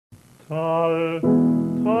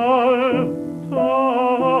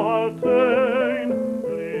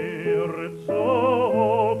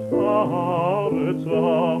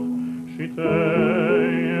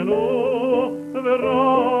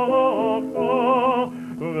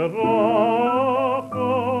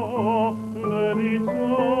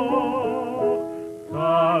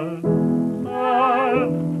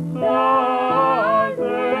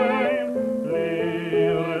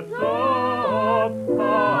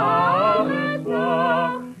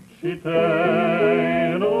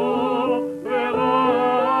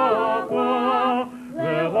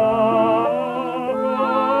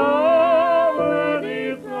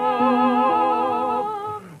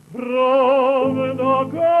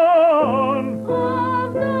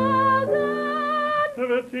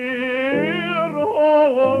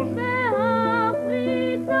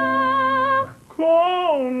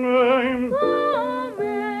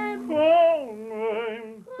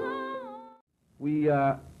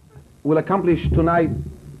We'll accomplish tonight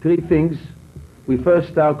three things. We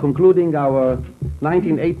first are concluding our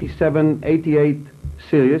 1987-88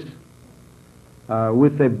 series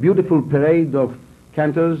with a beautiful parade of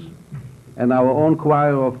cantors and our own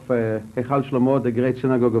choir of Heichal Shlomo, the great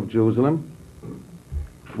synagogue of Jerusalem.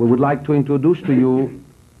 We would like to introduce to you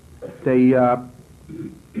the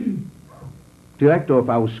director of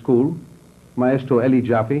our school, Maestro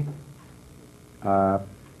Jaffe,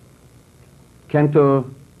 Cantor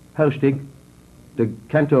Hershtik, the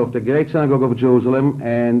Cantor of the Great Synagogue of Jerusalem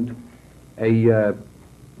and a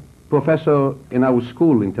professor in our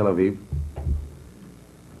school in Tel Aviv.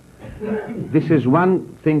 This is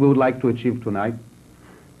one thing we would like to achieve tonight.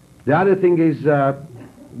 The other thing is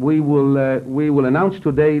we will announce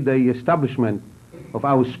today the establishment of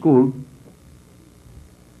our school,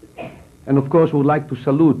 and of course we would like to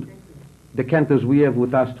salute the cantors we have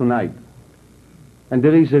with us tonight. And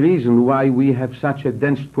there is a reason why we have such a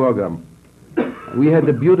dense program. We had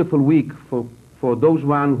a beautiful week for those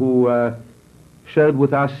one who shared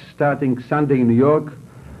with us starting Sunday in New York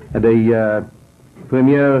at a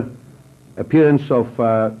premiere appearance of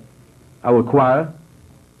our choir,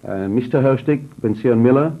 Mr. Hershtik, B.Z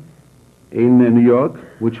Miller, in New York,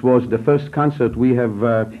 which was the first concert we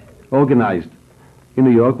have organized in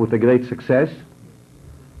New York with a great success.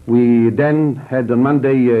 We then had on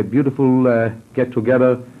Monday a beautiful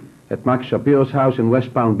get-together at Max Shapiro's house in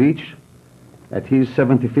West Palm Beach at his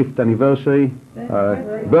 75th anniversary,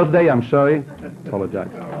 birthday, I'm sorry, apologize.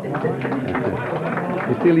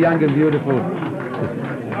 He's still young and beautiful.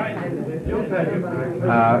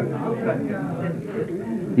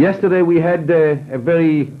 Yesterday we had a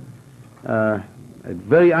very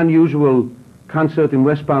unusual concert in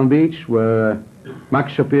West Palm Beach where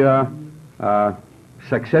Max Shapiro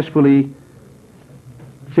successfully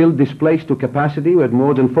filled this place to capacity. We had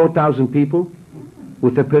more than 4,000 people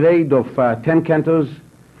with a parade of 10 cantors.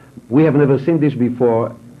 We have never seen this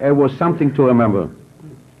before. It was something to remember.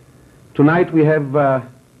 Tonight we have our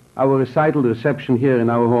recital reception here in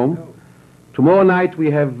our home. Tomorrow night we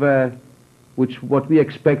have what we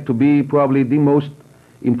expect to be probably the most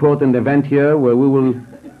important event here, where we will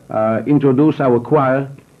introduce our choir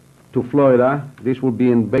to Florida. This will be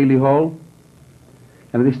in Bagley Hall.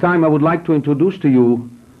 And at this time I would like to introduce to you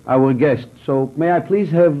our guest. So may I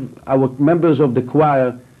please have our members of the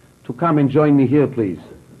choir to come and join me here, please.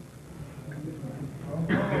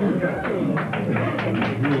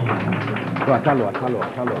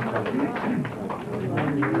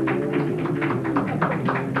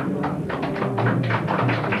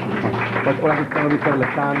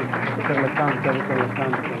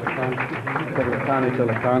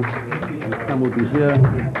 Come will be here.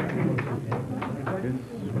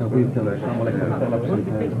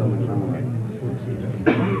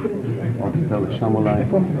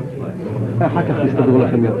 אחר כך תסתדרו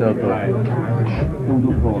לכם יותר טוב.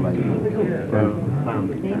 תעמדו פה אולי.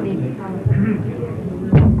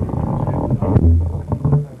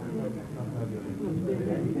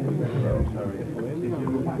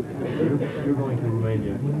 You're going to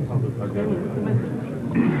Romania.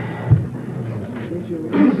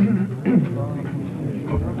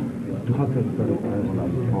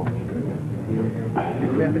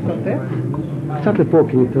 קצת לפה,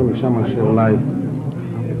 כי יותר משם שאולי...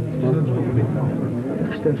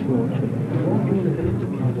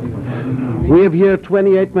 We have here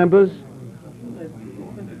 28 members,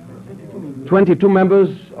 22 members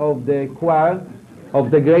of the choir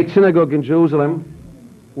of the Great Synagogue in Jerusalem,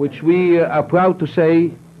 which we are proud to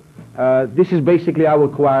say this is basically our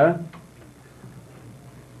choir.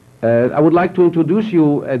 I would like to introduce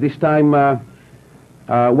you at this time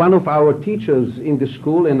one of our teachers in the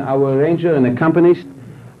school and our arranger and accompanist,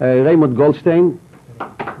 Raymond Goldstein.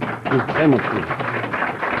 Raymond, please.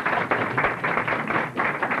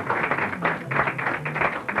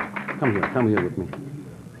 Come here with me.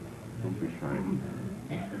 Don't be shy.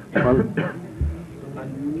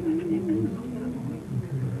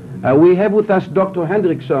 Well, we have with us Dr.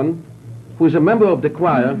 Hendrickson, who is a member of the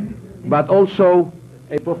choir, but also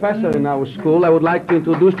a professor in our school. I would like to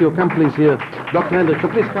introduce you. Come please here. Dr.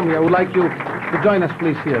 Hendrickson, please come here. I would like you to join us,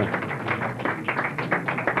 please, here.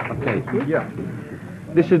 Okay. Yeah.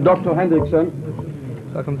 This is Dr. Hendrickson.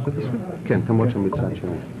 Ken, come watch him with such.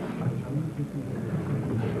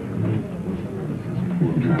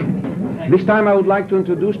 This time I would like to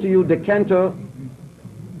introduce to you the Cantor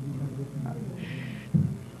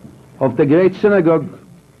of the great Synagogue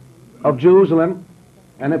of Jerusalem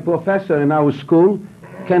and a professor in our school,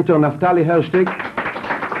 Cantor Naftali Hershtik.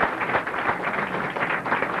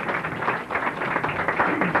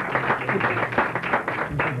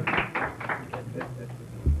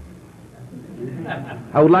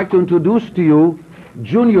 I would like to introduce to you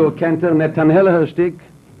Junior Cantor Netanel Hershtik.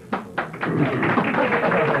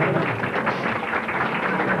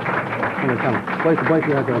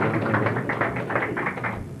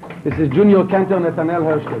 This is Junior Cantor Netanel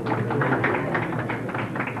Hershtik.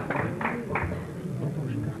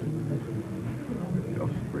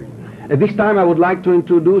 At this time I would like to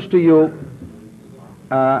introduce to you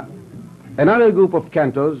another group of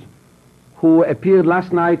cantors who appeared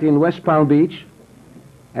last night in West Palm Beach,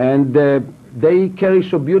 and they carry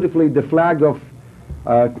so beautifully the flag of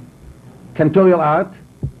Cantorial art.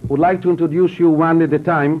 Would like to introduce you one at a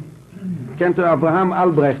time. Cantor Abraham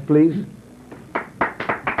Albrecht, please.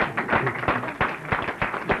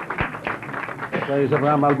 There is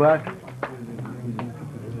Abraham Albrecht.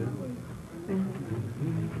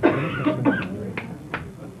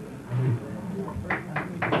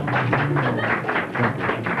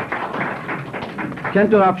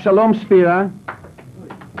 Cantor Avshalom Zfira.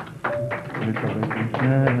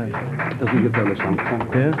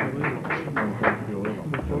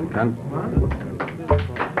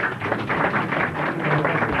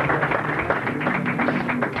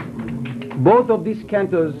 Both of these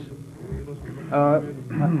cantors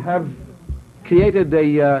have created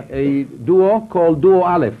a duo called Duo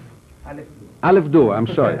Aleph. Aleph Duo, I'm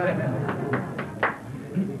sorry.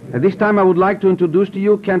 At this time I would like to introduce to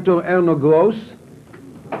you Cantor Erno Grosz.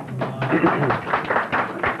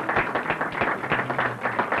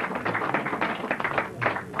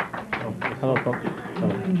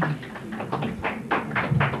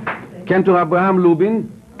 Cantor Abraham Lubin.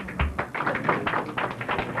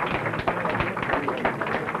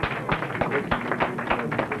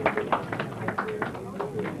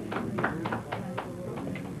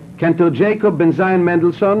 Cantor Jacob Ben Zion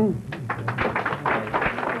Mendelson.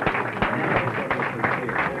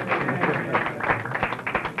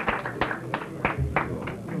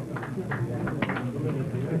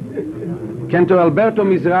 Cantor Alberto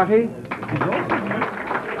Mizrahi.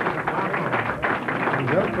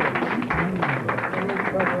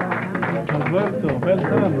 Alberto, well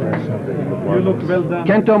done. You look well done.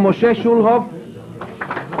 Cantor Moshe Schulhof.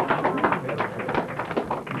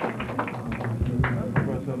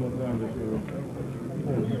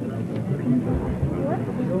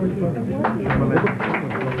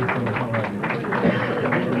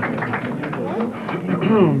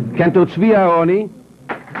 Cantor Zfira Roni.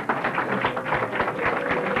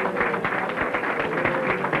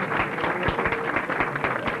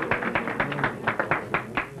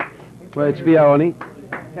 Where it's Zfira Roni?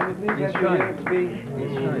 Can you please get your lyrics be?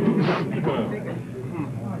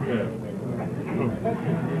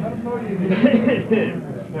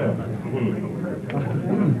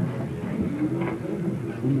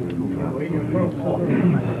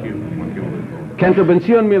 Cantor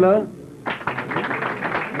B.Z Miller.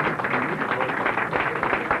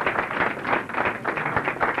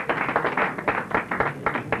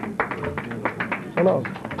 Hello.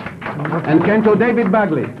 And Cantor David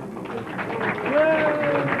Bagley.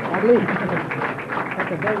 Bagley.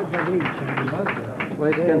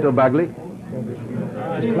 Where's Cantor Bagley?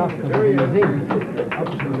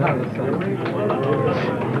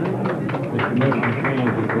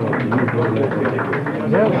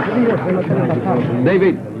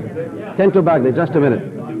 David, Cantor Bagley, just a minute.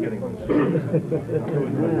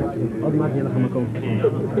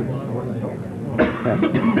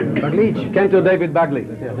 Bagley, Cantor David Bagley.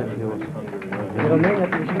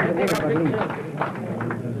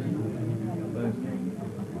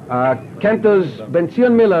 Cantors B.Z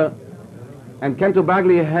Miller and Cantor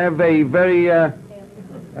Bagley have a very a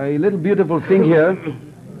little beautiful thing here,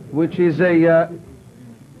 which is a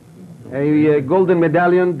a golden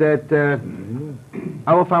medallion that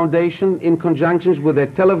our foundation, in conjunction with the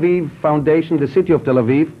Tel Aviv Foundation, the city of Tel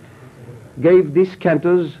Aviv, gave these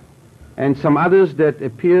cantors and some others that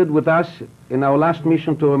appeared with us in our last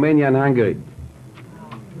mission to Romania and Hungary.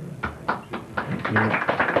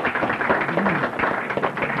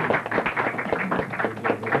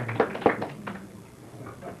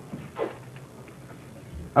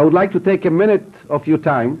 I would like to take a minute of your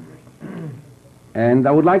time, and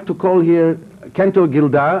I would like to call here Cantor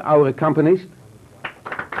Gildar, our accompanist.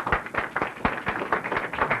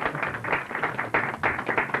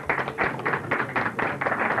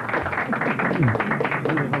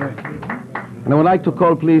 And I would like to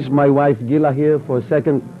call, please, my wife Gila here for a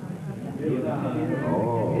second.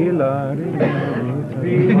 Gila.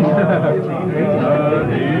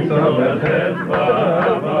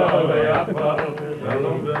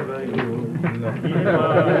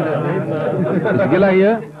 Is Gila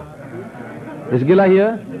here? Is Gila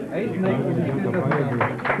here? Did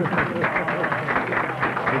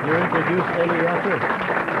you introduce Jaffe?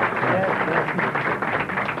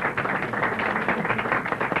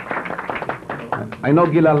 I know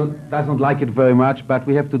Gila doesn't like it very much, but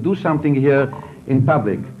we have to do something here in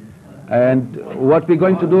public. And what we're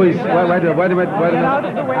going to do is, wait a minute.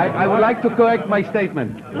 I would like to correct my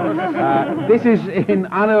statement. This is in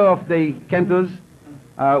honor of the Cantors.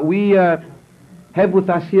 We have with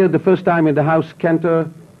us here the first time in the house Cantor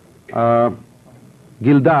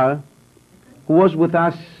Gildar, who was with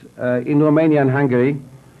us in Romania and Hungary,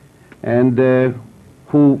 and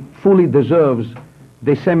who fully deserves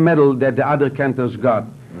the same medal that the other Cantors got.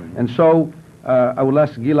 And so I will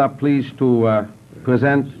ask Gila, please, to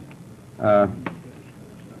present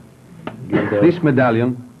this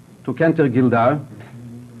medallion to Cantor Gildar.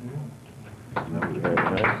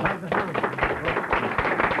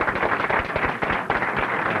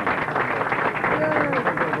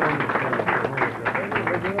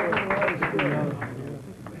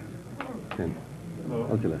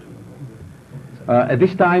 At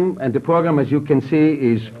this time, and the program, as you can see,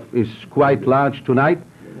 is quite large tonight,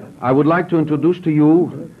 I would like to introduce to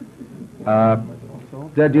you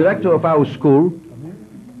the director of our school,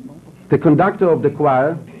 the conductor of the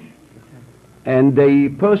choir, and the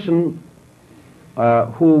person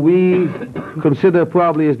who we consider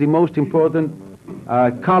probably as the most important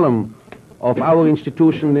column of our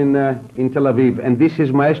institution in Tel Aviv, and this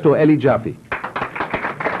is Maestro Jaffe.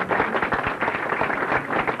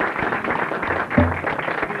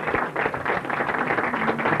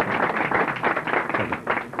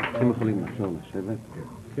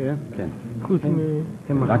 כן? כן. חוץ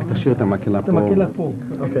מ... רק תשאיר את המקהלה פה. את המקהלה פה,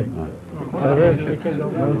 אוקיי.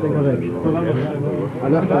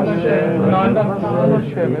 אנחנו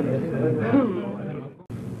נשבת.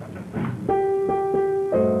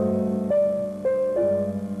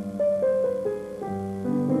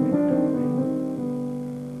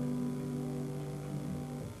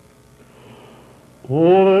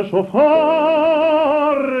 ושופר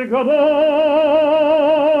גדול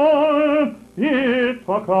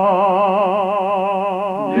יתפקע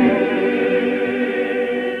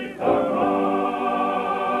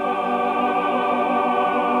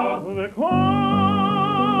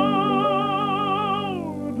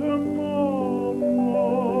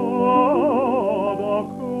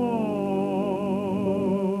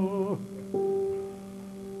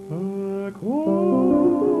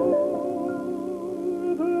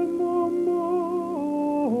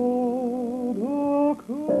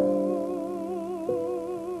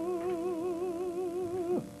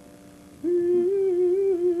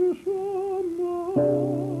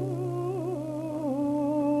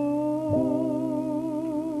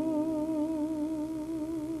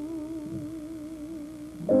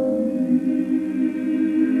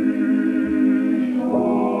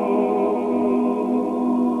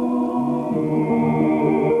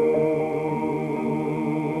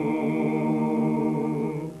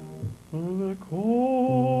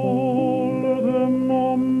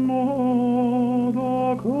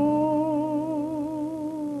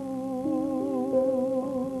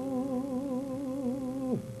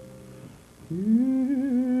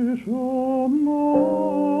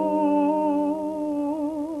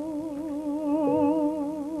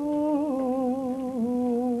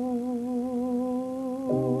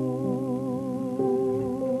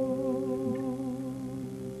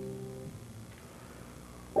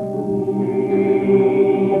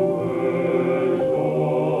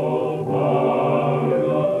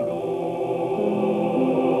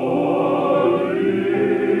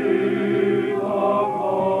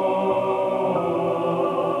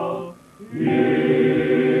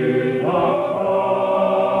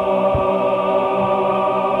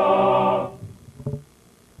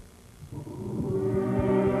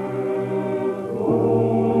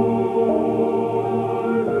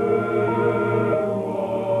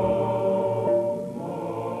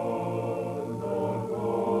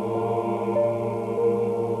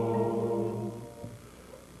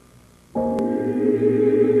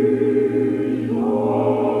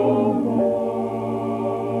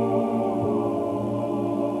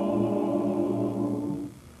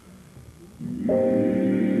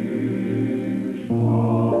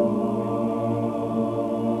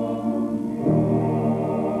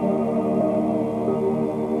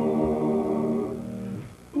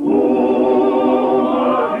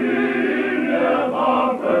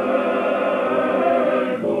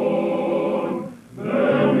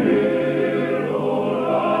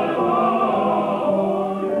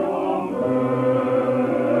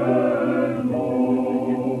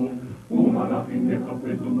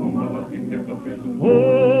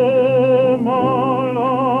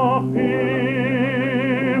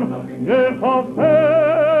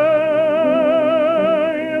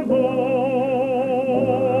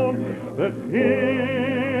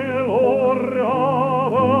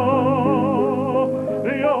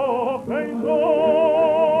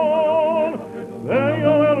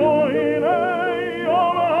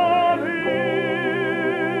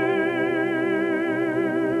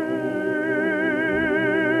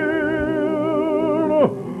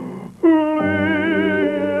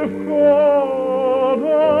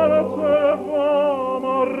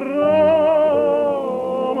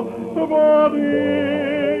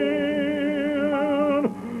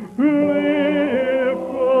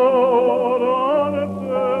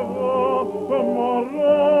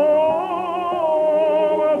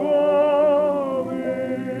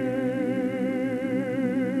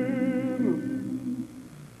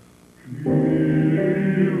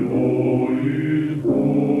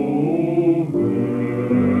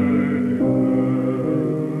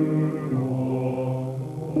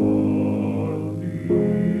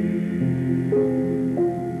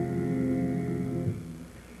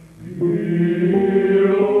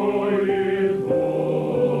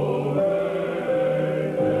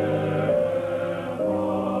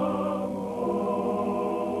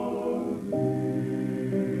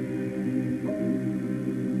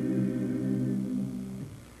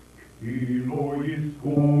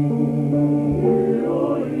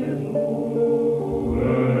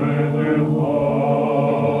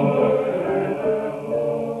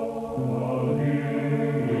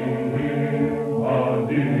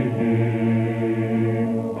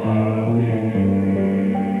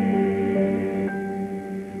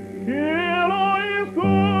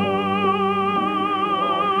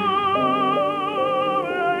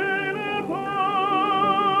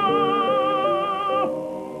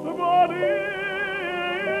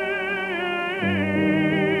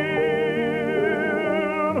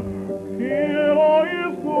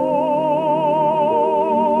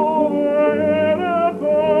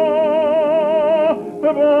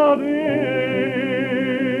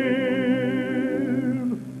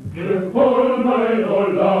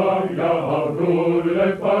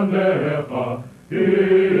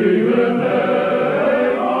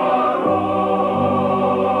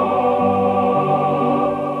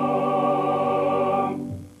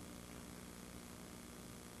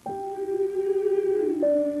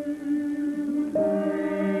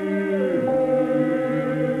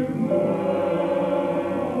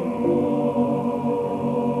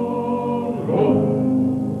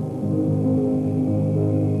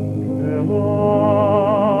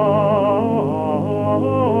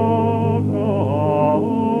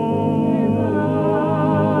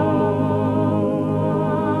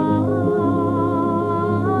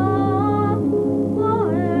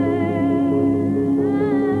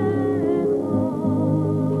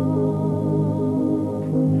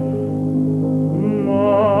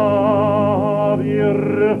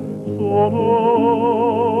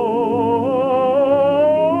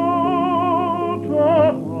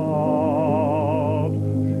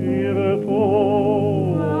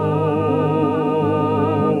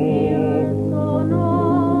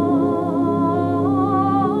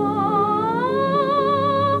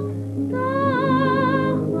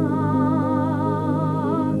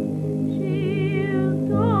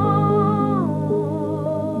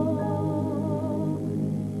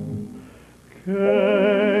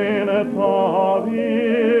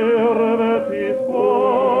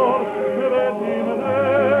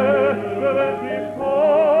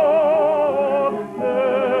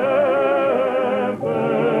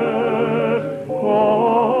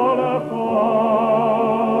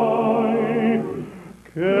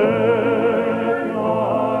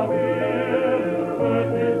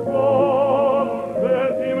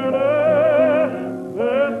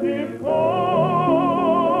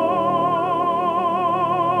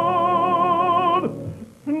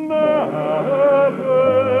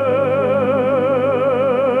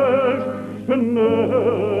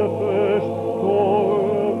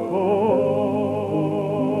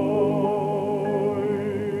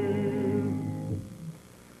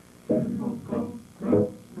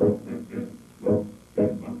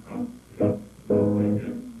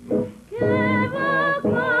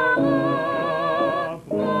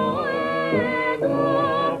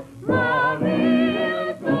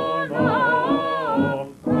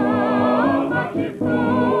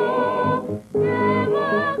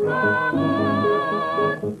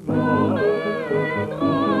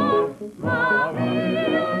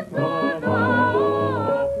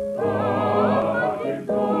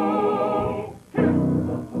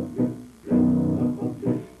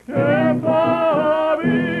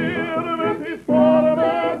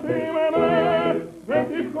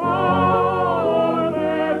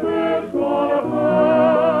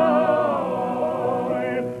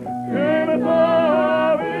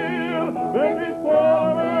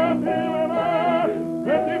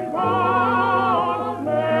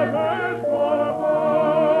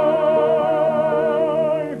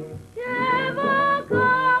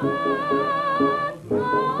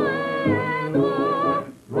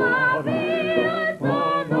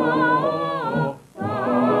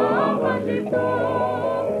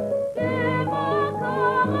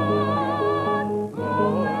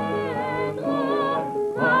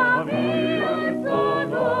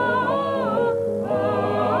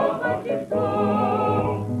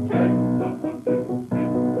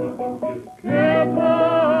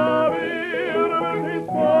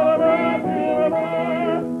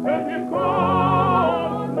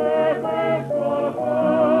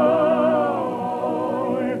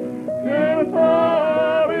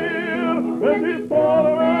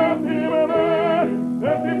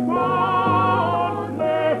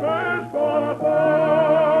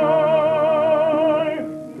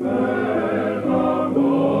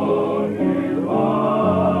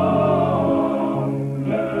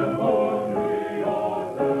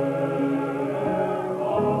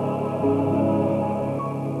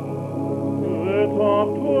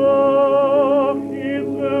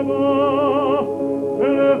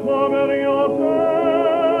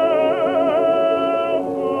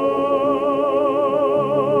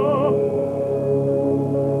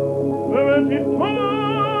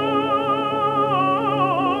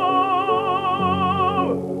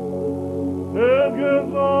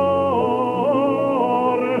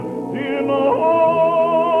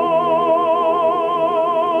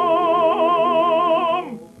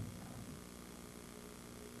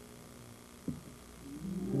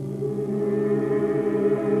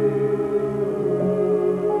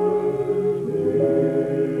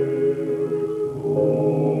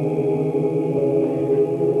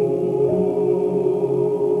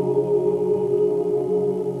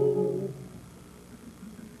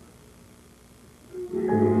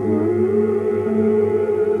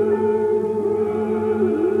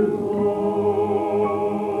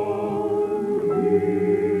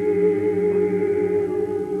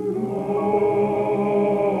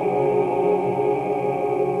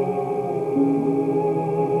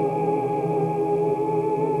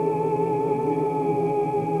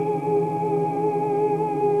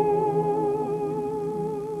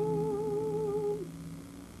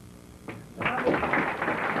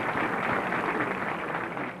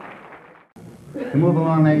To move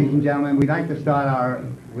along, ladies and gentlemen, we'd like to start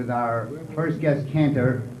with our first guest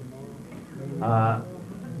cantor, a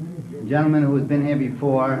gentleman who has been here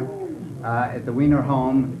before at the Wiener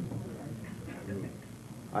home.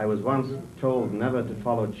 I was once told never to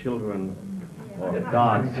follow children or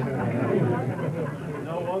dogs. You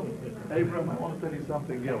know what, Abraham, I want to tell you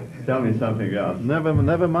something else. Tell me something else.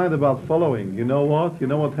 Never mind about following. You know what? You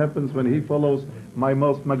know what happens when he follows my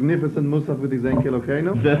most magnificent Musaf with his Enkel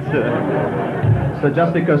Okeino? So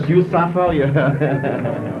just because you suffer, you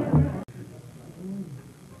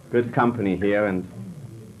good company here, and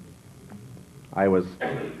I was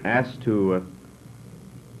asked to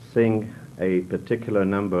sing a particular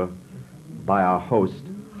number by our host,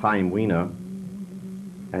 Haim Wiener,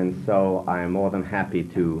 and so I am more than happy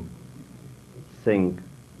to sing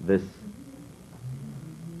this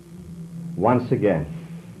once again.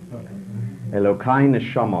 Elokai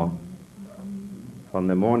Neshama from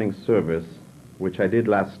the morning service, which I did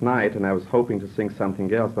last night, and I was hoping to sing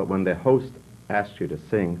something else, but when the host asked you to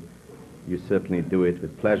sing, you certainly do it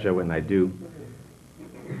with pleasure when I do,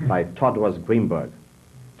 by Tadros Greenberg.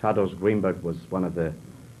 Tadros Greenberg was one of the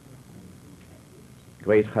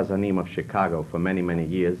great Chazanim of Chicago for many, many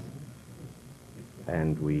years,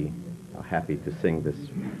 and we are happy to sing this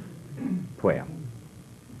prayer.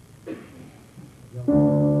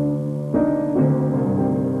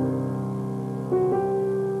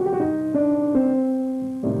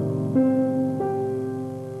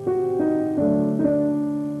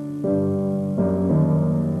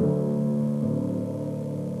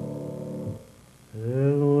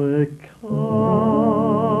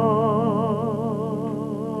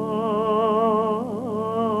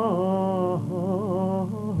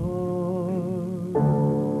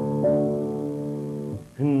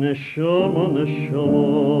 Neshama,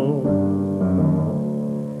 neshama,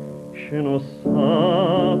 shenosata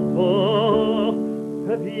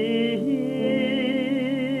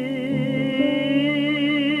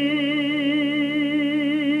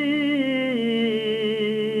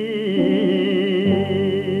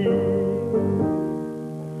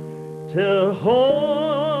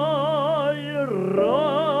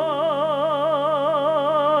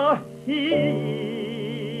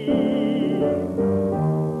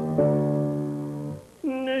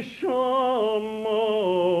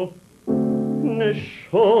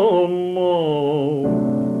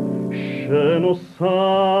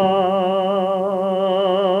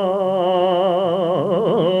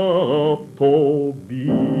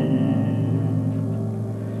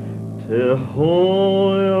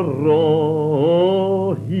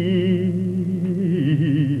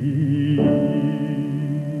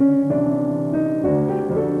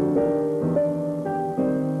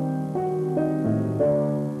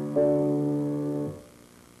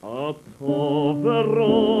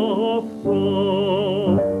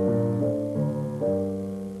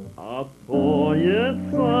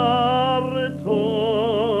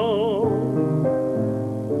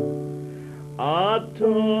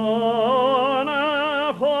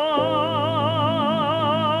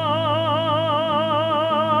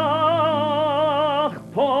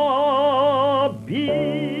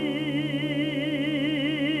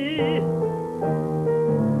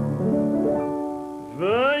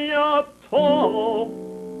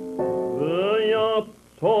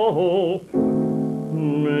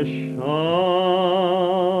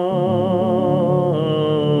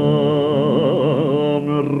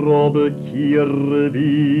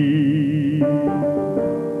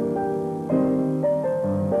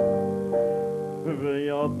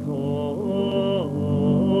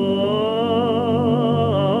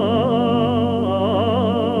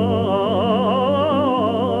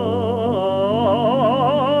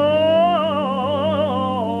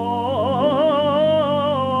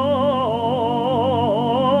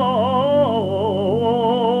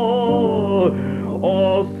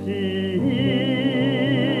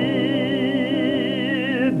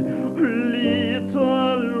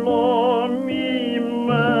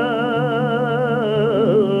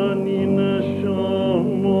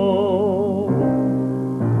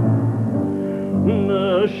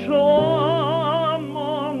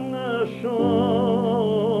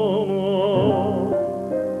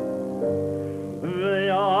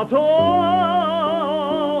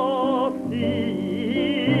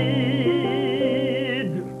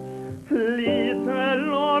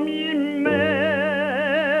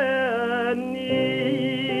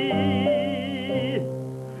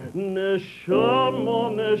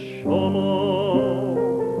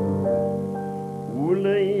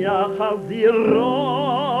havi.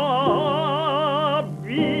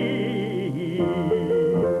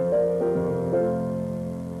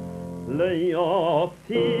 Leia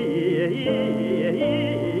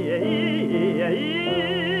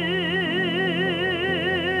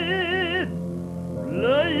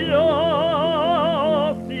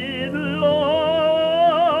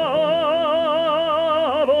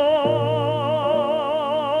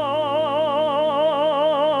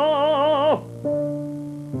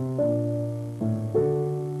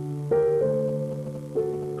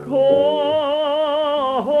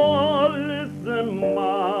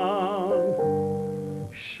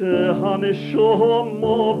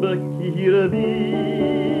הנשמה בקרבי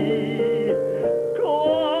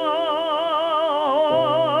כל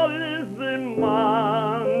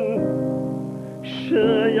זמן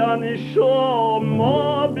שהנשמה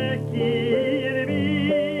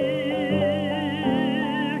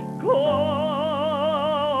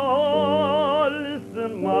בקרבי כל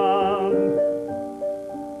זמן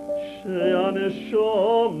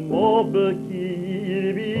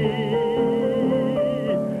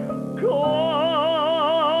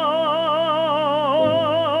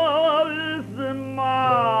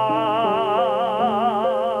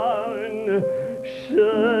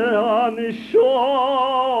שהנשמה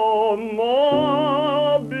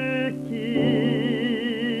בקרבי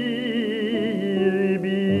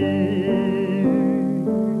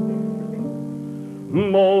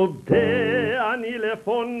מודה אני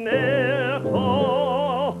לפניך,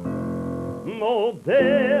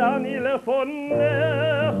 מודה אני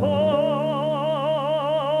לפניך,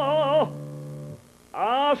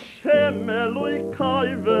 השם אלוהי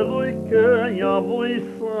ואלוהי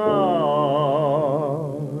אבויסי,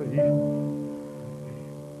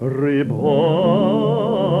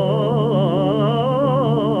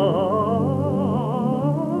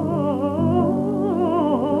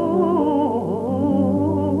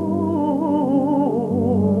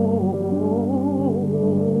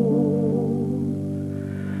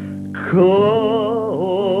 כל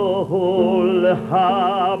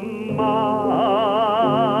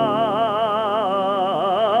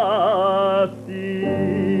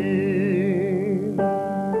המעשים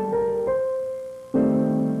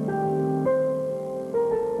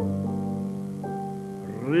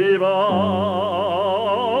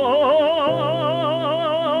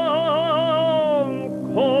ריבם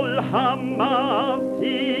כל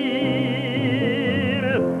המעשים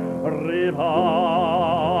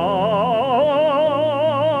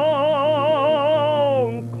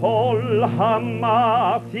ריבם כל המעשים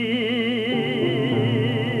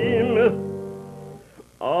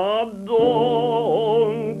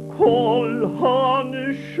אדון כל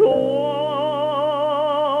הנשמות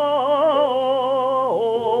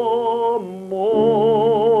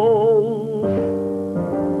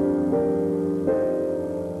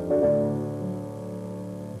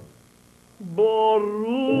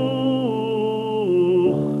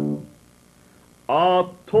ברוך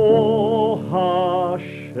אתה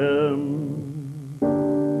השם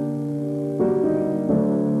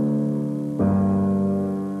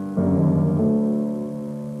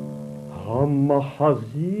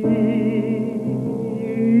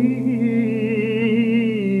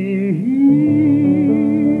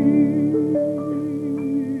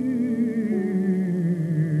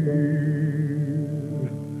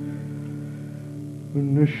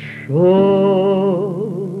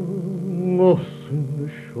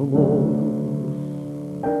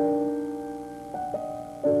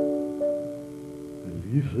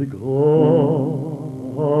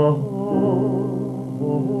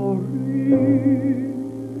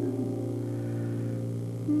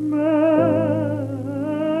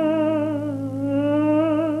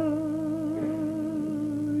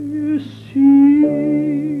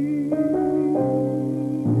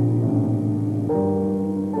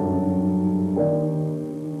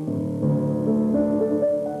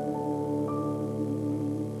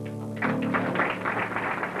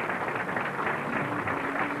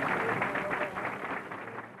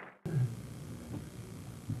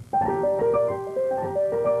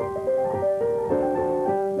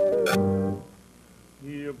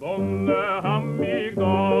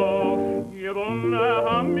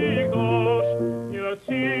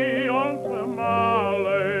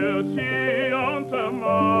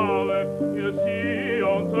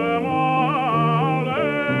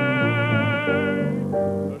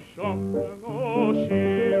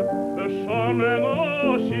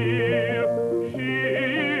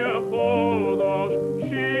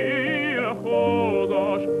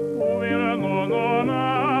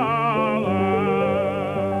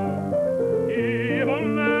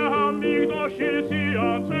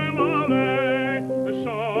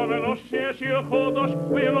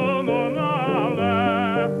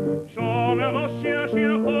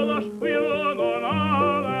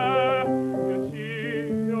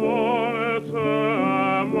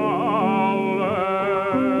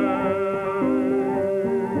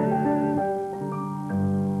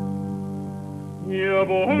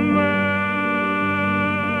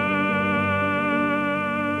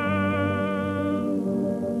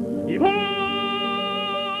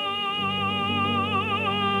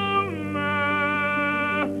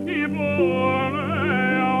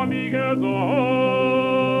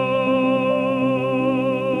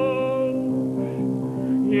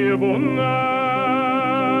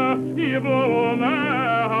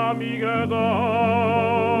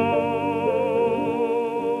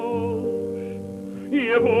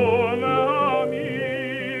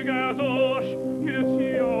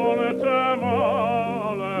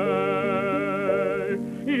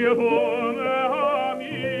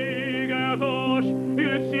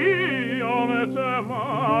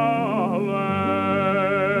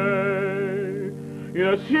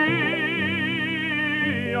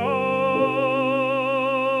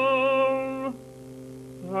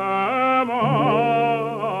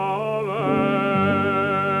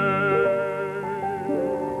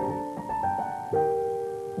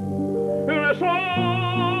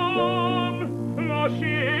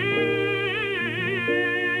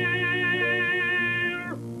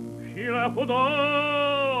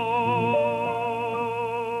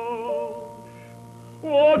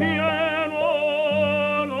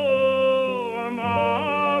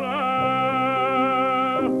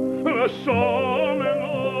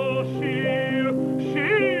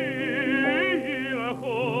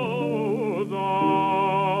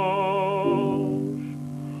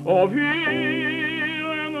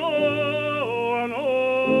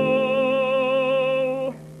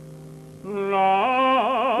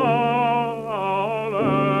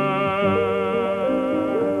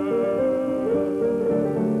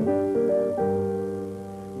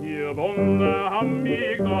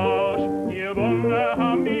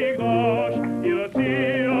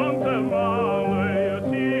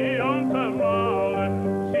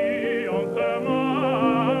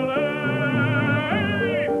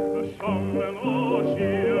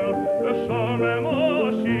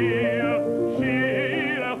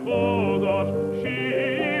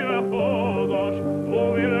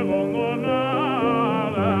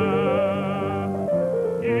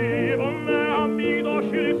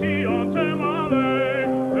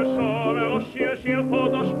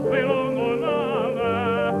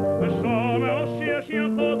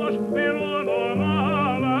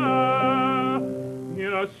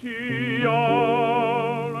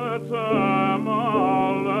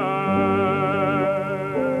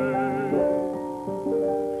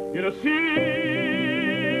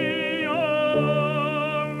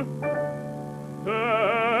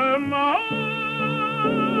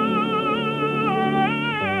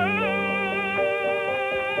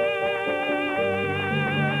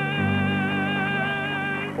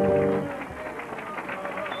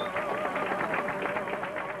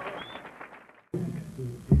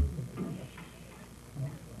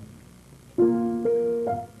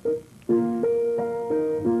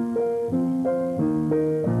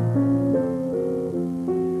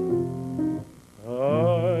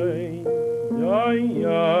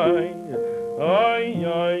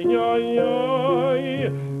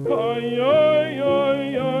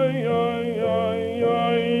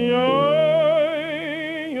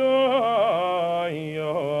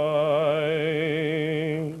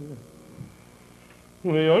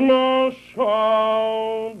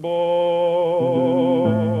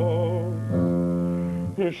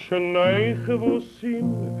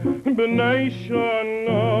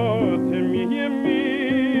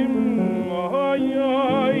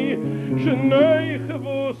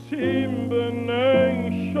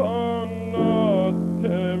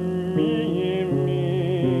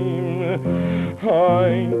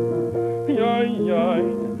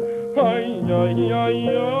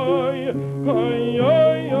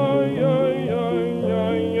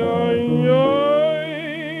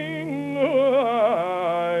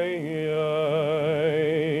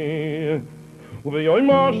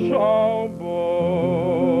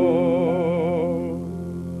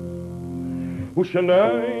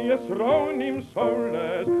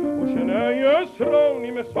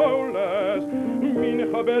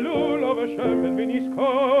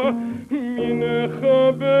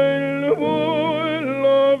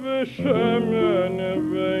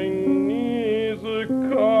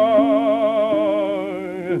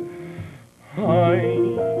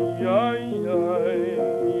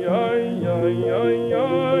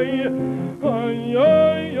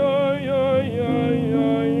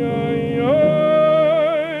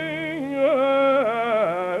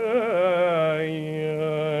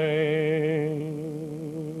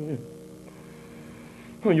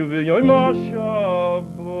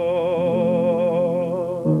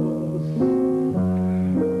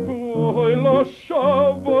הלילה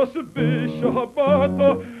שבוס בשבת,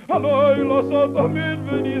 הלילה תמיד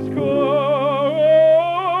ונזכר.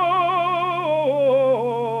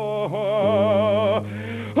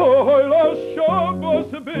 הלילה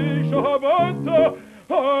שבוס בשבת,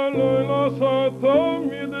 הלילה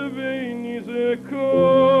תמיד ונזכר.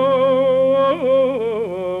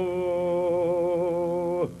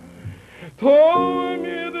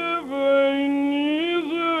 תמיד ונזכר.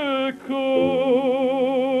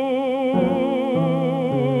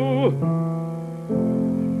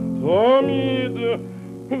 תמיד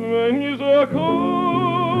ונזכר.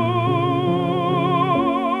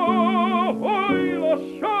 אוי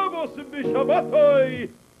לשבוס בשבתוי.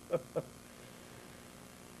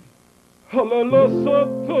 הלילה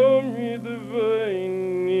תמיד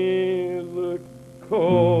ונזכר.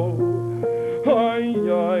 Ay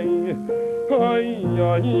ay ay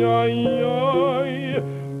ay ay ay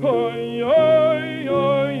ay ay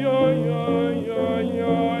ay ay ay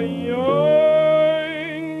ay ay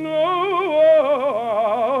no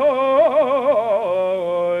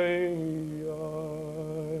ay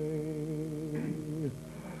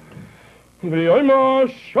ay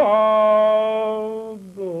ma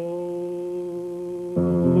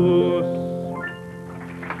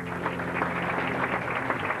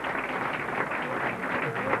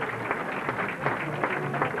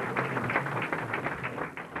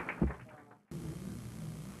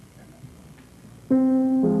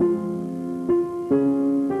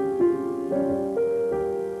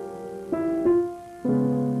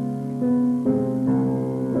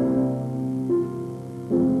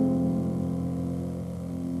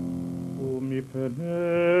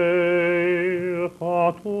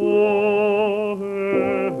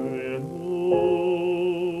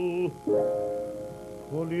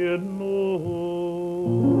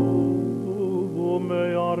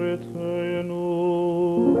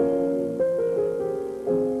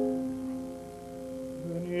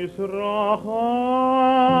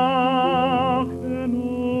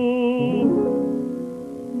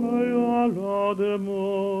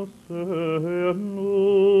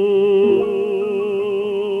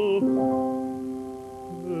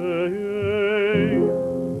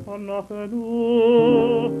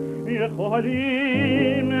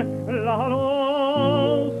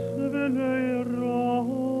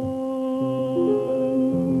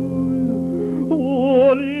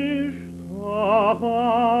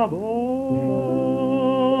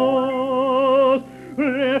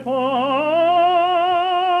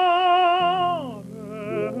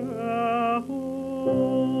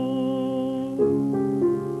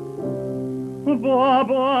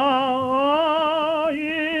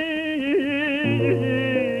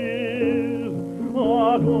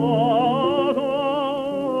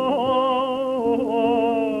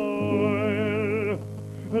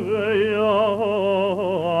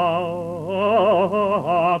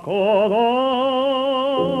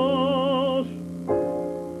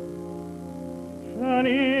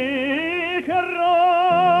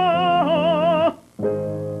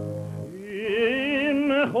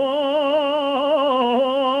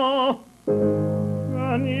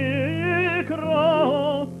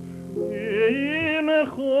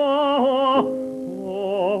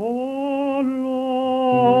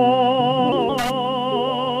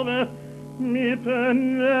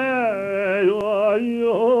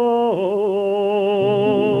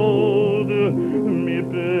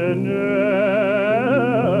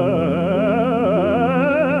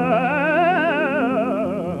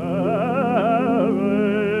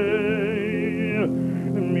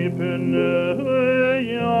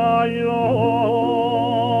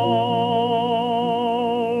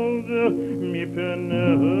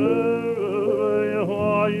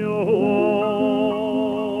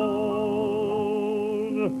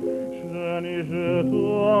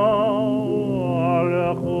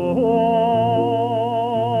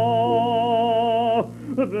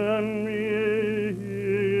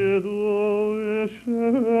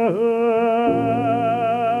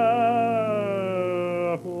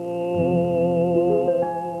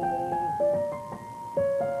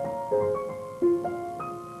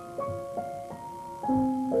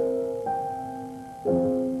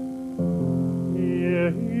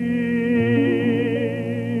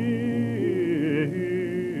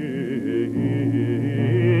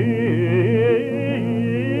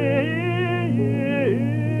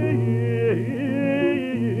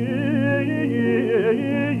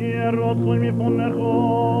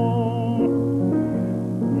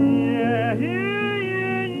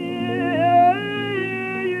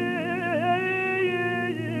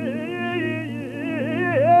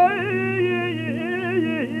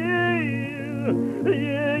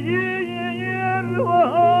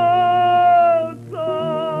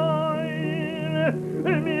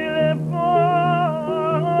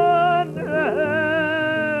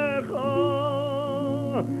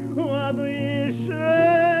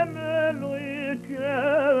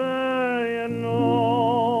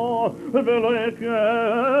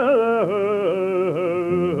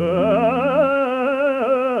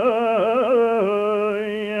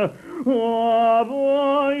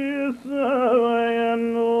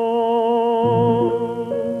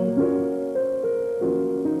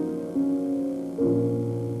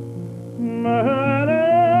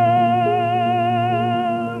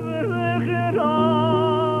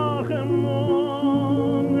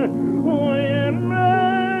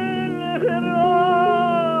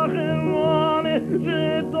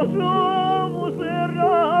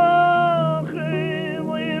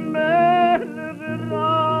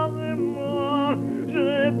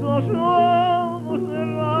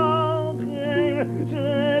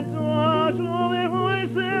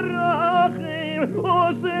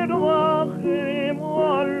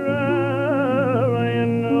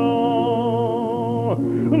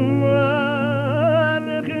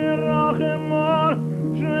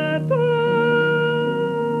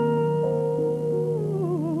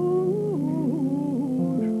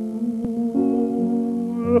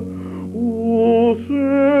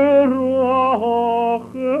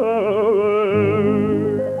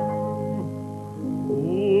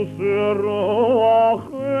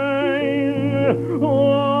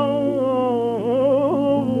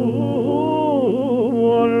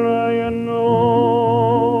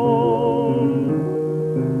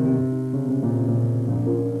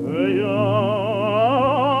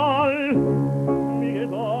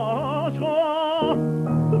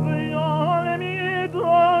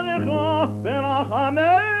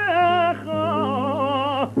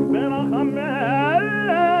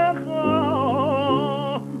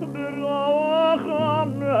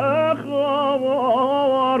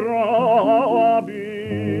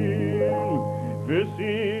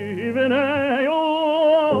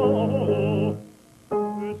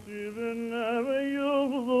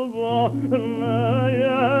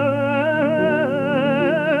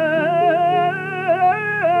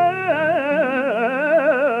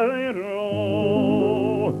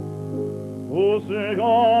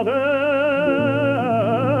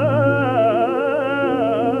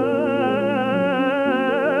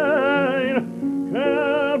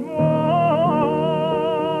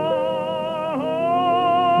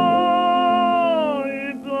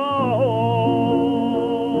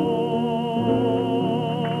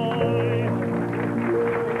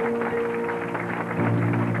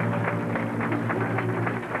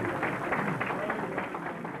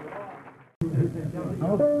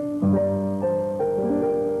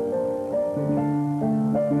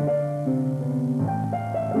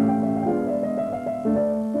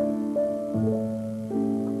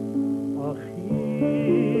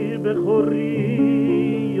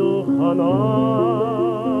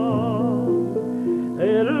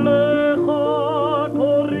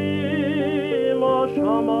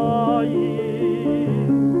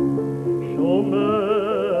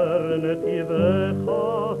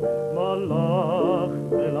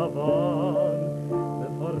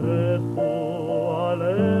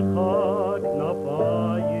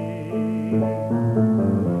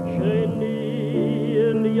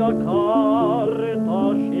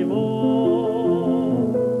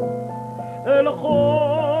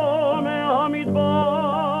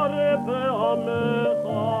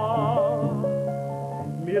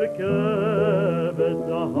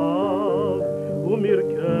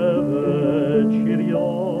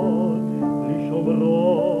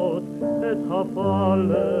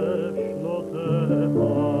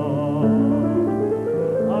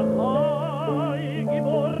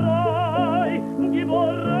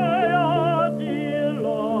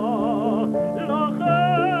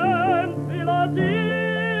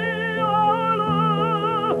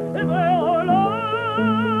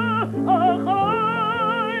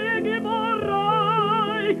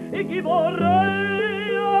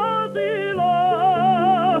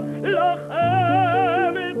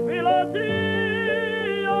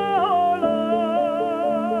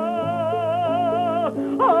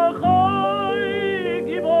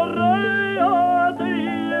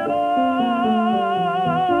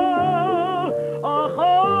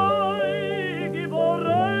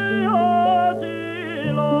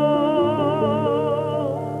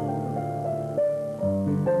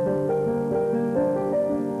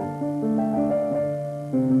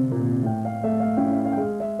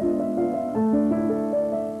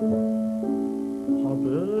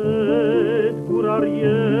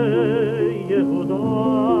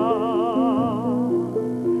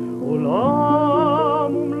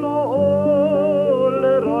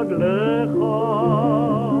לך,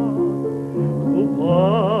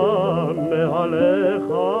 חופה עליך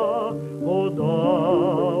הודה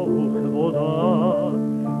וכבודה,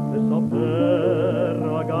 תספר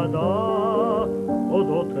אגדה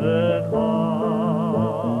אודותיך.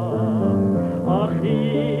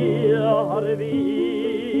 אחי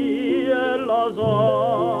הרביעי אלעזר,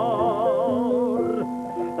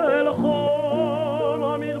 אל חום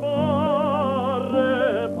המדבר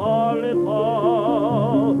הפלתה,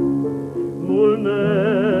 מול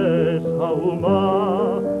נס האומה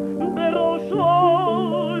בראשו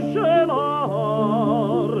של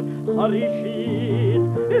ההר, חרישית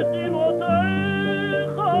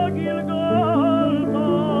דמעותיך גלגלת.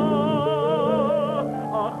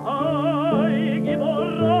 אחי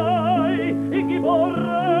גיבורי,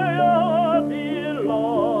 גיבורי התהילה,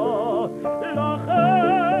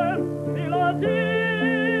 לכם תפילתי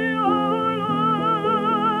עולה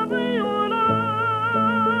ועולה.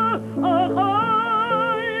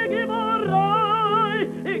 אחי גיבורי,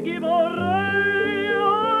 גיבורי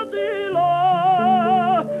התהילה,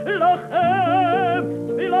 לכם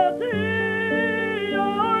תפילתי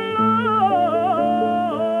עולה.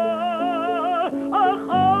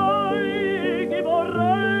 אחי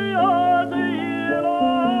גיבורי התהילה,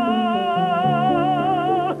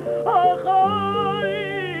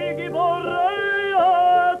 אחי גיבורי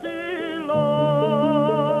התהילה.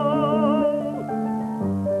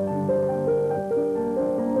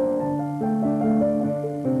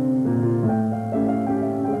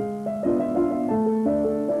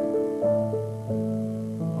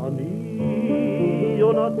 אני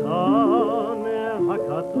יונתן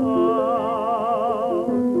הקטן,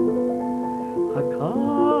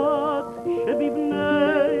 הכת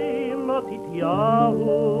שבבני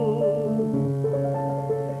מתתיהו,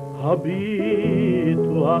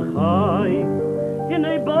 הביטו אחי,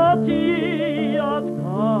 הנה באתי עד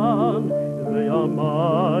כאן,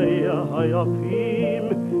 וימיי היפים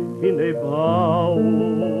הנה באו.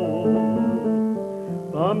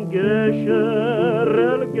 פעם גשר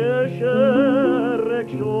אל גשר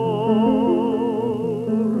אקשור,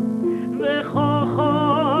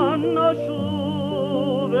 וככה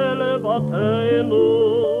נשוב אל בתינו,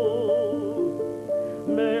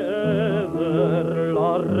 מעבר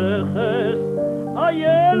לרכס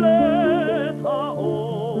איילת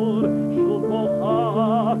האור, שוב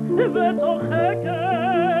בוכה וצוחקת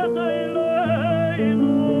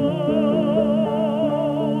אלינו.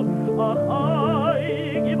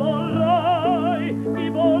 אחי גיבורי,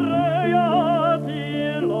 גיבורי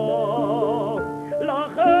התהילה,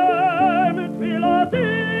 לכם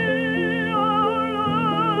תפילתי עולה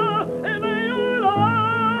ועולה.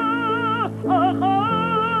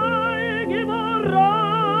 אחי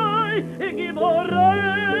גיבורי, גיבורי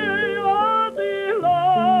התהילה,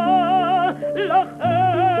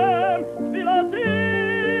 לכם תפילתי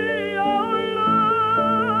עולה.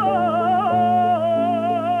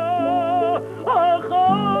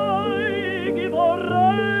 אחי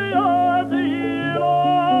גיבורי התהילה,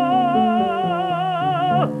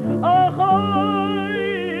 אחי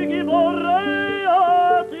גיבורי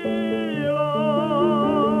התהילה,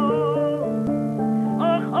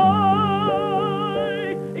 אחי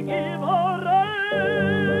גיבורי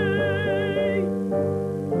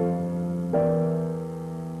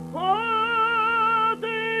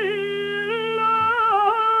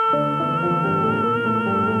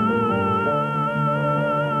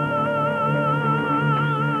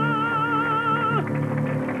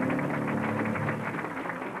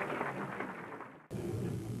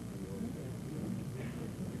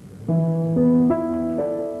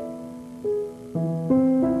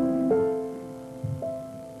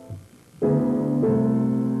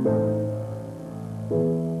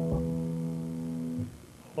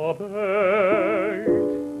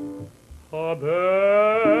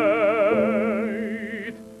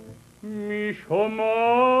הבית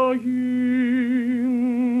משמיים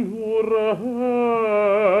וראי,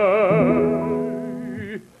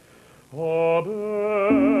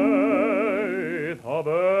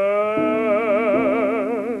 הבית משמיים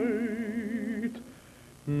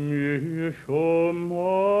וראי.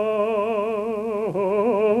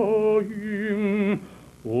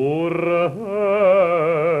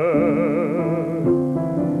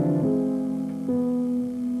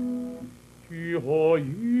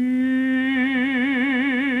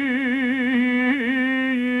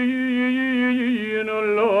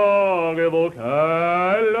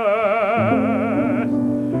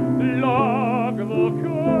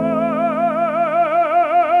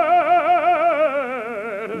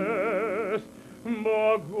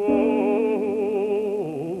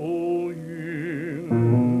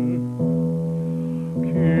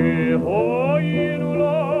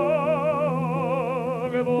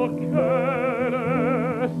 Evoca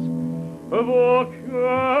queres, wo queres,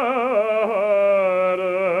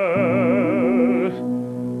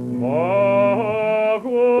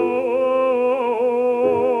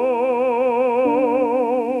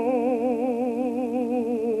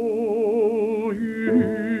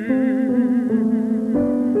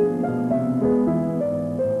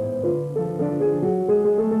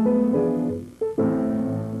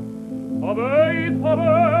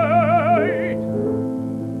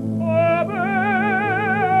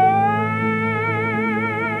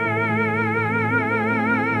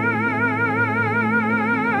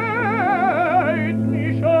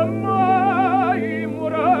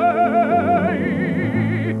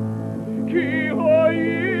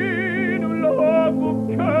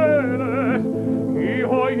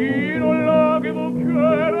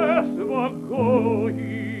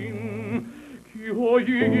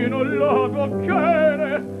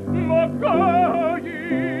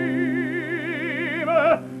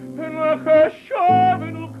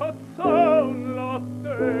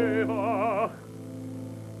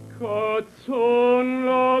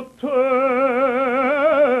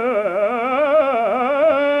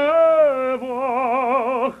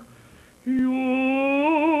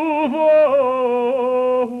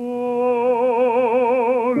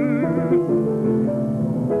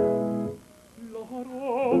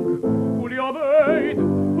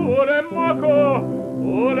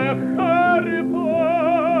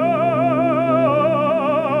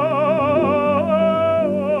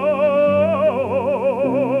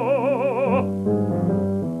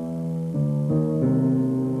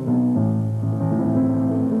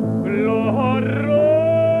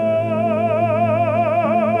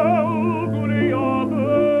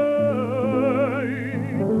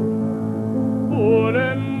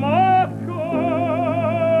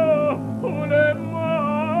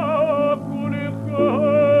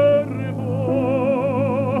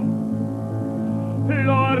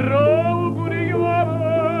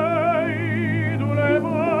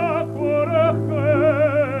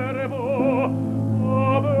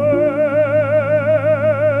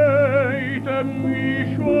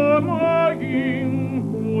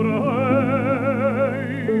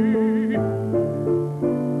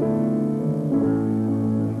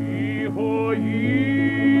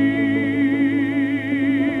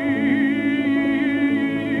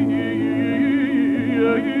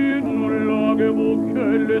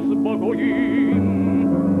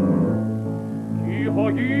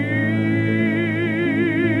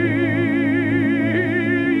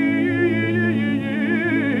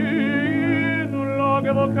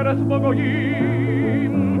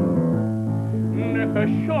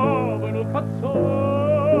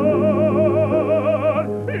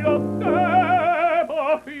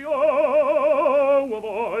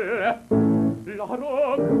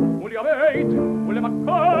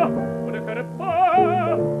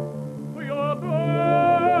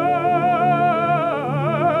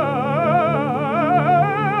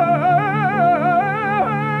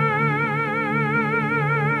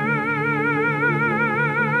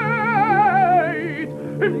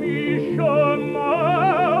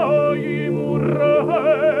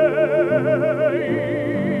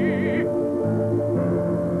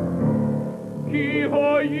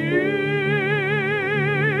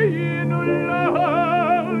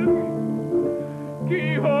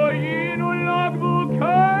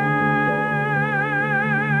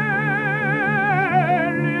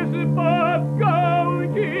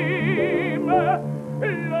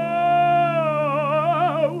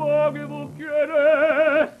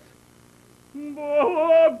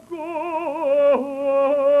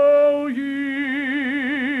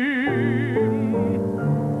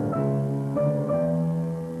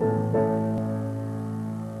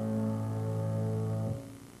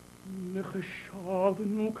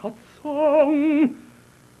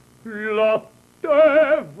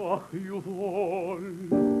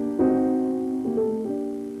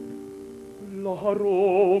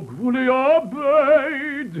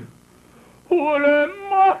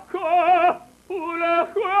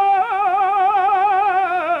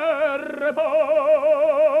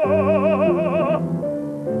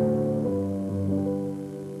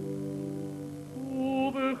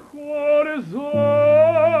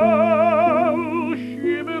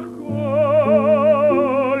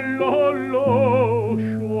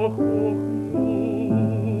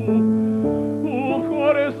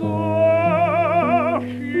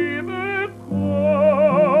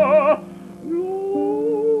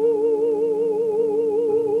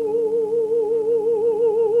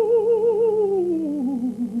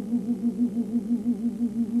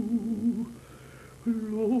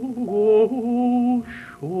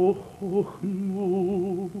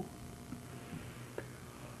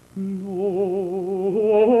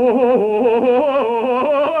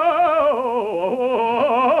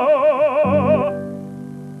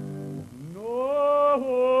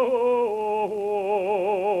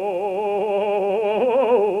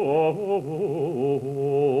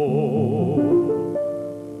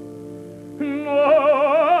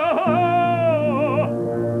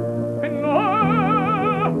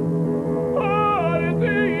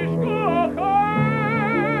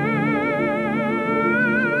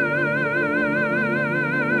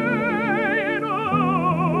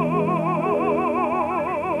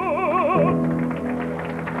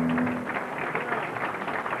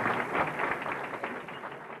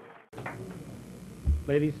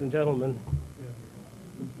 Ladies and gentlemen,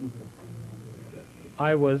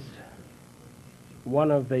 I was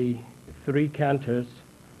one of the 3 cantors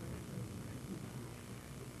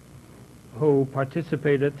who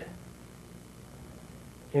participated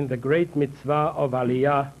in the great mitzvah of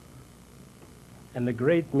Aliyah and the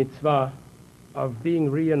great mitzvah of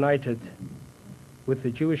being reunited with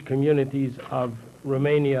the Jewish communities of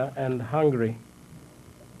Romania and Hungary.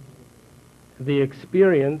 The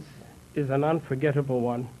experience is an unforgettable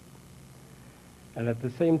one, and at the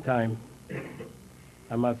same time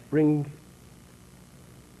I must bring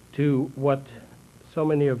to what so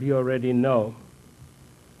many of you already know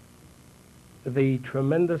the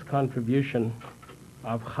tremendous contribution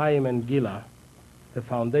of Haim and Gila, the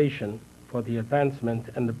foundation for the advancement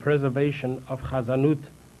and the preservation of Chazanut.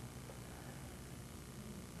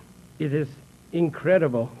 It is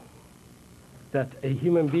incredible that a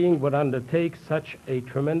human being would undertake such a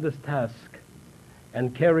tremendous task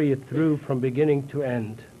and carry it through from beginning to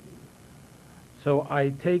end. So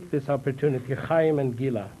I take this opportunity, Haim and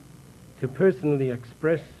Gila, to personally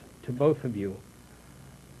express to both of you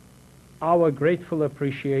our grateful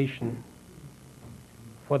appreciation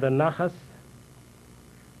for the nachas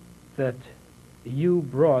that you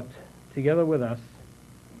brought together with us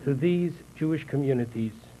to these Jewish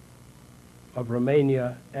communities of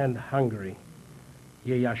Romania and Hungary.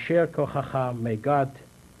 Yeyasher kochacha, may God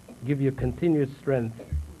give you continued strength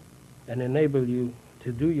and enable you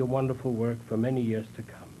to do your wonderful work for many years to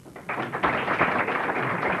come.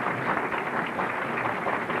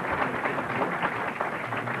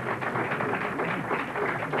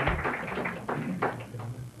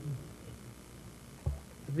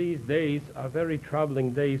 These days are very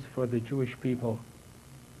troubling days for the Jewish people,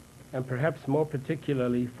 and perhaps more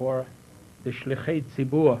particularly for the Shlichei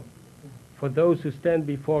Tzibur, for those who stand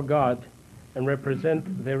before God and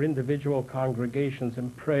represent their individual congregations in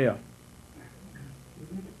prayer.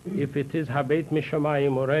 If it is Habet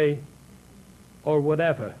Mishamayim Orei or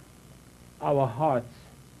whatever, our hearts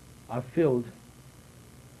are filled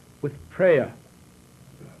with prayer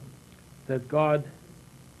that God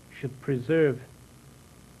should preserve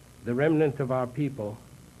the remnant of our people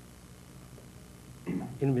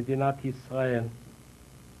in Medinat Yisrael.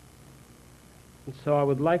 And so I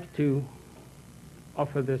would like to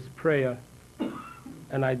offer this prayer,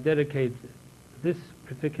 and I dedicate this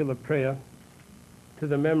particular prayer to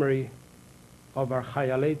the memory of our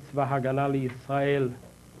Chayalei Tzva Hagana Yisrael,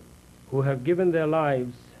 who have given their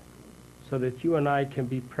lives so that you and I can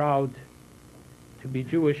be proud to be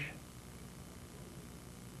Jewish.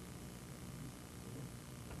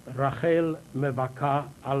 Rachel mevaka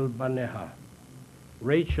al baneha.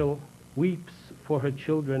 Rachel weeps for her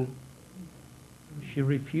children. She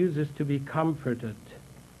refuses to be comforted,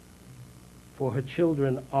 for her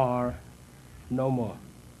children are no more.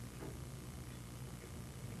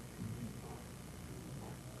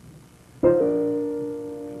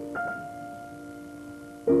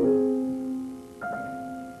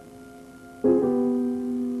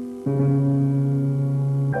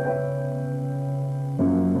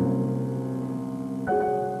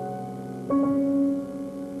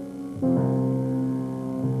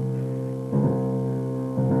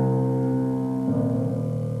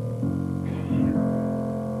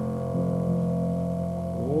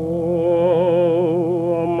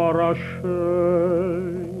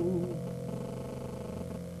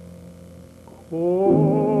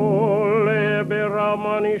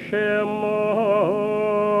 Shema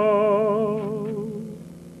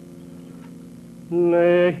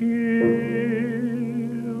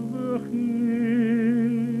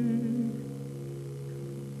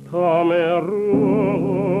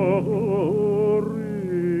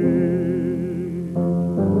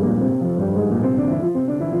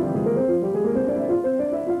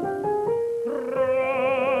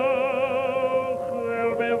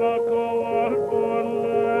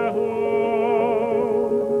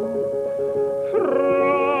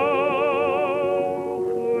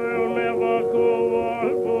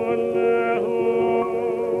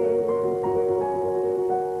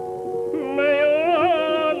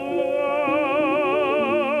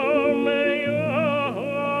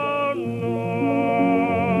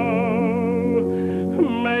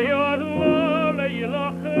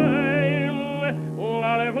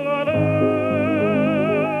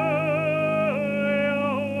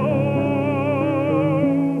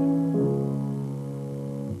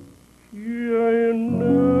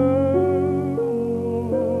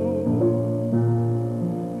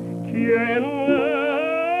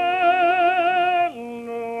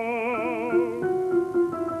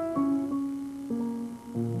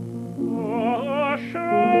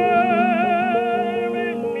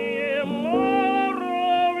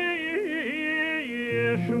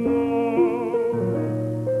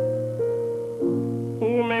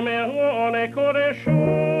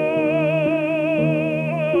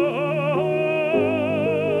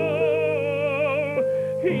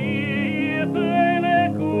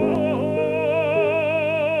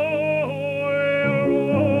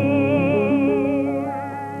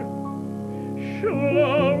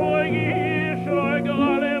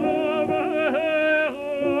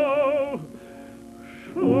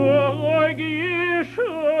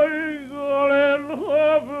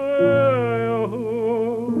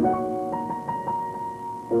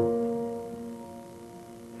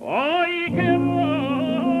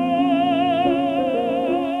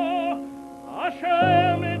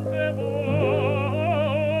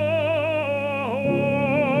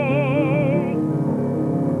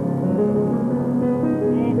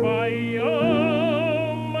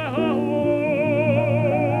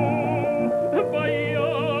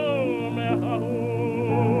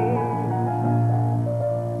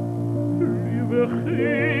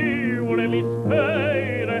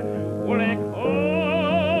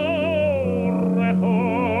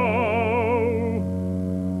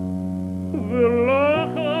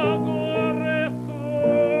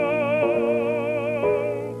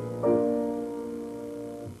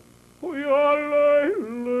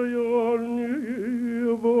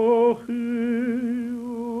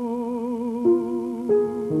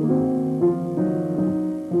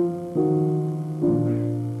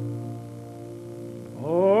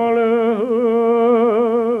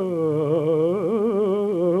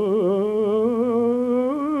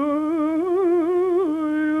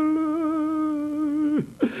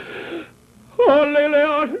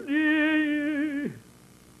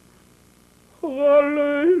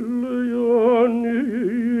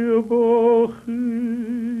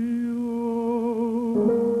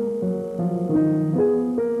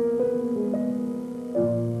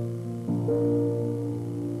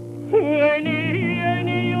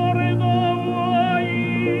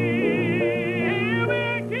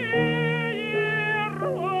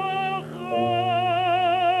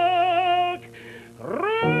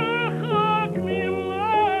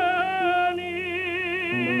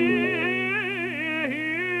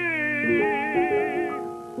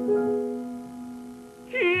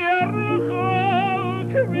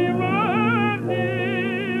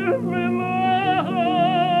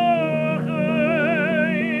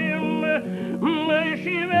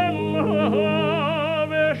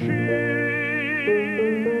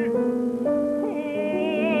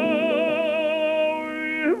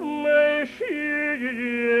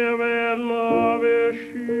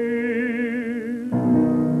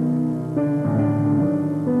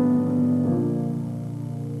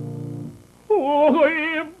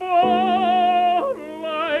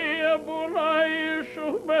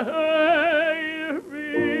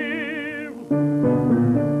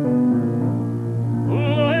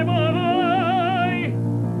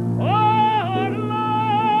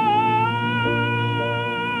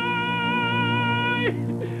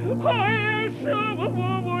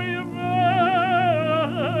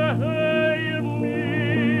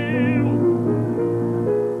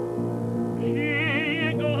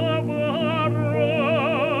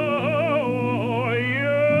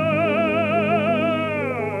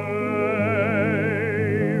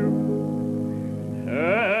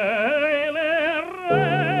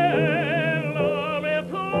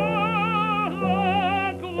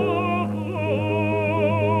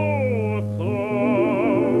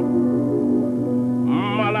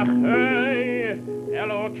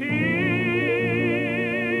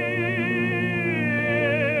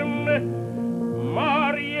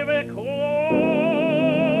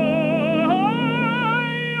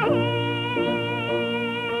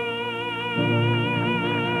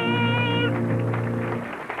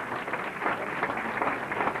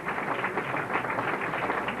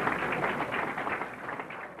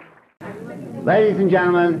Ladies and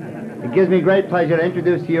gentlemen, it gives me great pleasure to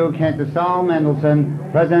introduce to you Cantor Saul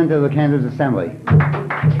Mendelson, President of the Cantors Assembly.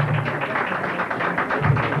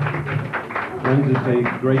 Friends, it's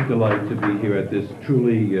a great delight to be here at this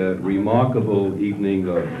truly remarkable evening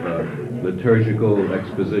of liturgical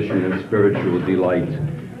exposition and spiritual delight.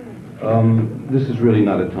 This is really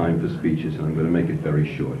not a time for speeches, and I'm going to make it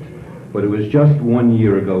very short. But it was just 1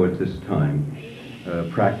 year ago at this time,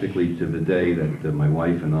 practically to the day, that my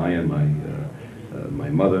wife and I and my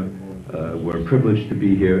mother were privileged to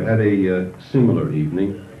be here at a similar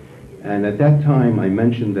evening. And at that time I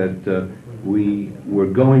mentioned that we were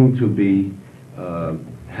going to be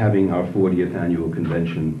having our 40th annual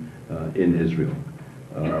convention in Israel.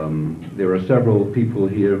 There are several people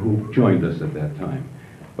here who joined us at that time.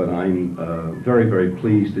 But I'm very, very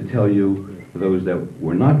pleased to tell you, for those that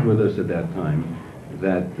were not with us at that time,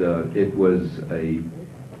 that it was a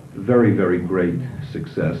very, very great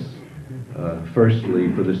success.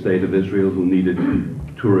 Firstly, for the state of Israel, who needed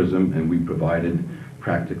tourism, and we provided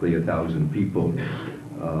practically 1,000 people.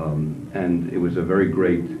 And it was a very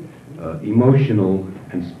great emotional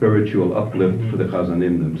and spiritual uplift for the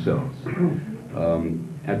Chazanim themselves.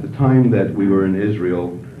 At the time that we were in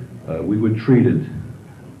Israel, we were treated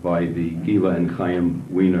by the Gila and Haim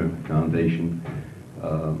Wiener Foundation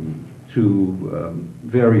to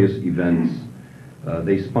various events.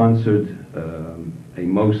 They sponsored a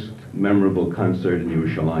most memorable concert in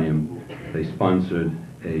Yerushalayim. They sponsored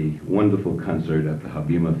a wonderful concert at the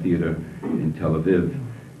Habima Theater in Tel Aviv,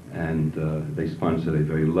 and they sponsored a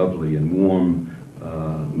very lovely and warm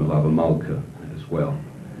Melava Malka as well.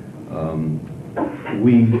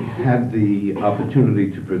 We had the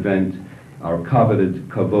opportunity to present our coveted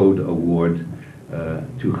Kavod Award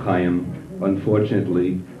to Haim.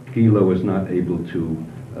 Unfortunately, Gila was not able to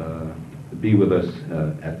be with us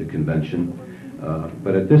at the convention,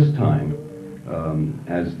 but at this time,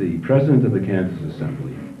 as the president of the Cantors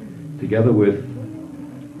Assembly, together with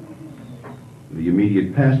the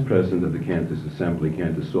immediate past president of the Cantors Assembly,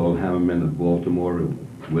 Cantor Saul Hammerman of Baltimore,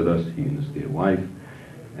 with us, he and his dear wife,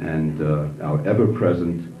 and our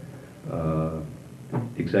ever-present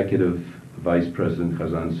executive vice president,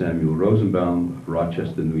 Chazan Samuel Rosenbaum of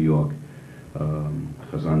Rochester, New York,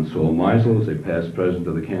 Chazan Saul Meisel is a past president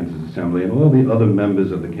of the Cantors Assembly, and all the other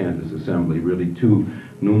members of the Cantors Assembly, really too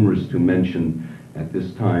numerous to mention at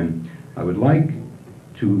this time. I would like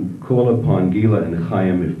to call upon Gila and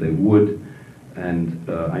Haim if they would, and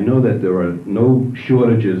I know that there are no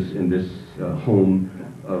shortages in this home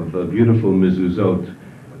of beautiful mezuzot,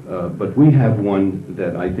 but we have one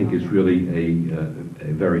that I think is really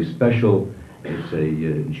a very special. It's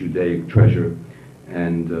a Judaic treasure,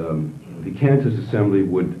 and the Cantors Assembly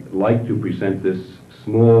would like to present this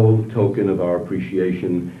small token of our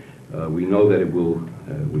appreciation. We know that it will,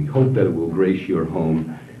 we hope that it will grace your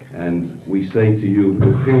home, and we say to you,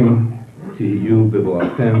 Bruchim tihiyu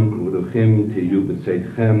b'voachem, Bruchim tihiyu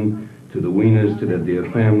b'tzeitchem, to the Wieners, to their dear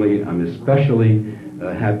family. I'm especially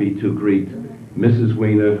happy to greet Mrs.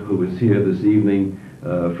 Wiener, who is here this evening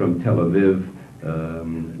from Tel Aviv.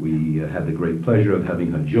 We had the great pleasure of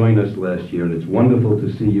having her join us last year, and it's wonderful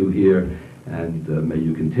to see you here, and may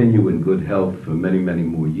you continue in good health for many, many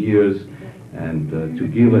more years. And to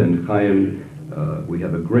Gila and Chaim, we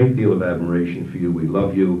have a great deal of admiration for you. We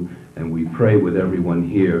love you, and we pray with everyone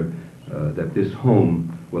here that this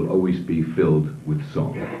home will always be filled with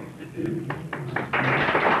song.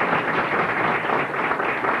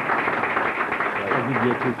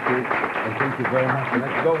 Thank you very much.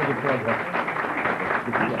 Let's go with the program.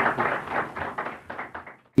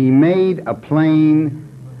 He made a plane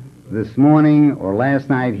this morning or last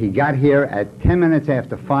night. He got here at 10 minutes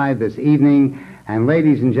after 5 this evening. And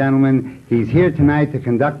ladies and gentlemen, he's here tonight to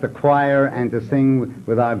conduct the choir and to sing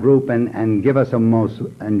with our group and give us a most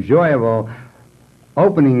enjoyable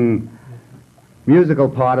opening musical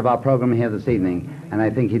part of our program here this evening. And I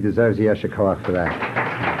think he deserves the Yasher Koach for that.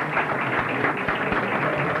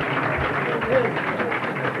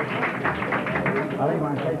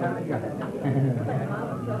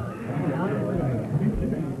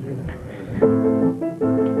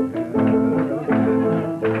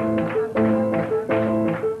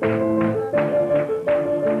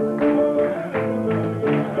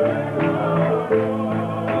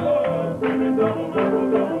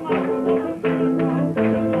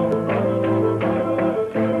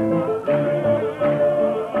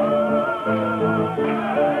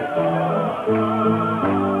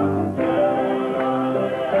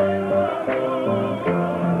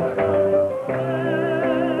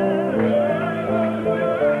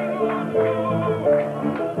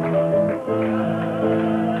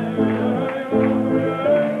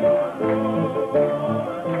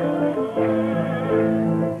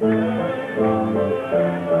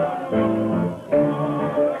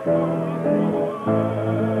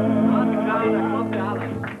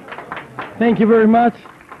 Thank you very much.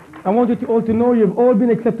 I want you all to know you've all been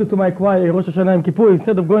accepted to my choir, Rosh Hashanah and Kippur.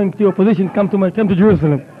 Instead of going to your position, come to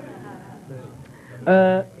Jerusalem.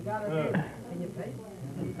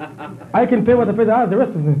 I can pay what I paid the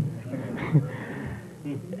rest of them.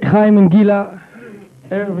 Haim and Gila,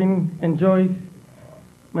 Erwin and Joyce,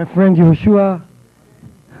 my friend Yehoshua,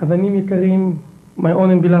 Havanim Yikarim, my own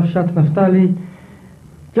and beloved Shat Naftali.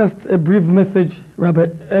 Just a brief message, Rabbi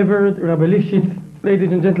Everett, Rabbi Lifshitz,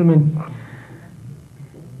 ladies and gentlemen.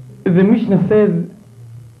 The Mishnah says,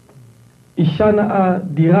 Isha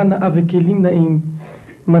na'a, dira na'a vekelim na'im,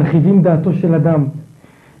 marchivim da'ato shel adam.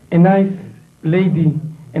 A nice lady,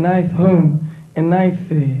 a nice home, a nice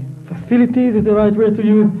facilities is the right word to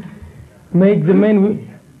use, make the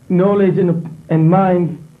man knowledge and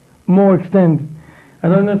mind more extend. I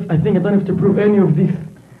don't have to prove any of these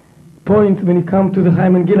points when it comes to the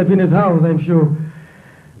Haim and Gila Wiener's house, I'm sure.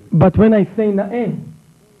 But when I say na'eh,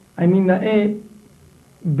 I mean na'eh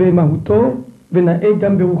במהותו ונאה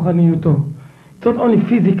גם ברוחניותו. It's not only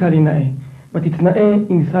physically na'eh, but it's na'eh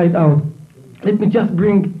inside out. Let me just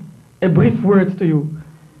bring a brief words to you.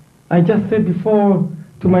 I just said before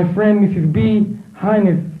to my friend Mrs. B.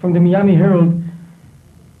 Hines from the Miami Herald,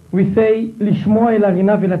 we say, Lishmoa el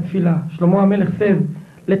harina ve'latfila. Shlomo HaMelech says,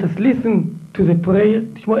 let us listen to the prayer,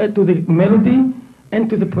 to the melody and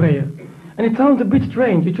to the prayer. And it sounds a bit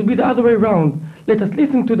strange. It should be the other way around. Let us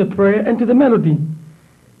listen to the prayer and to the melody.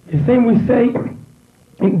 The same we say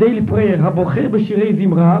in daily prayer, Habocher b'shirei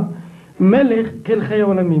zimra, Melech kel chayei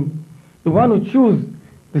olamim. The one who chooses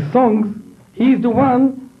the songs, he is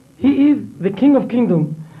the king of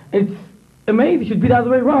kingdom. It's amazing. It should be the other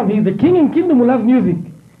way around. He is the king in kingdom who loves music.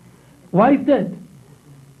 Why is that?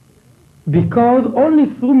 Because only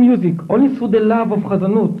through music, only through the love of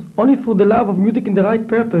chazanut, only through the love of music in the right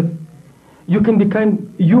purpose, you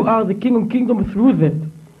are the king of kingdom through that.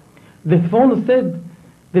 The throne said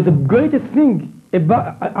that the greatest thing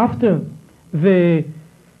after the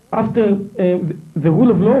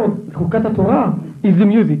rule of law, Chukat Torah, is the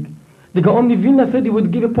music. The Gaon Vilna said he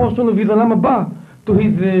would give a portion of his Olam Haba to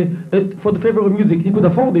his for the favor of music. He could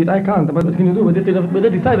afford it. I can't. But what can you do? But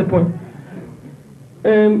that beside the point.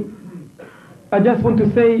 I just want to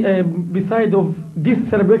say, beside of this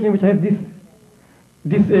celebration which I have this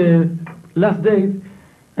last days,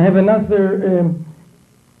 I have another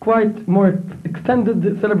quite more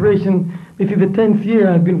extended celebration. This is the 10th year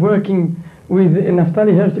I've been working with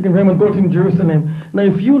Naftali Hershtik and Goldstein in Jerusalem. Now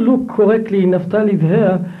if you look correctly in Naftali's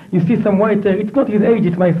hair, you see some white hair. It's not his age,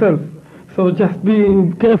 it's myself. So just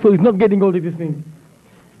be careful, he's not getting all of these things.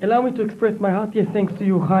 Allow me to express my heartiest thanks to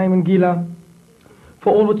you, Haim and Gila,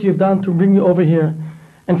 for all what you've done to bring me over here,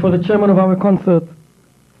 and for the chairman of our concert,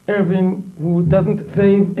 Erwin, who doesn't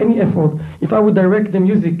save any effort. If I would direct the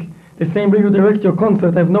music the same way you direct your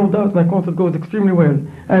concert, I have no doubt my concert goes extremely well.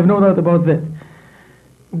 I have no doubt about that.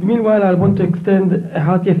 Meanwhile, I want to extend a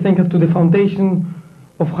heartiest thanks to the foundation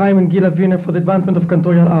of Haim and Gila Wiener for the advancement of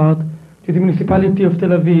Cantorial art, to the municipality of Tel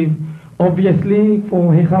Aviv, obviously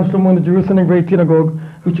for Haim Shlomo and the Jerusalem Great Synagogue,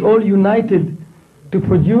 which all united to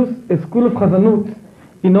produce a school of Chazanut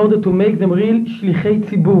in order to make them real shlichei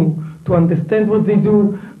tzibur, to understand what they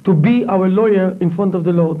do, to be our lawyer in front of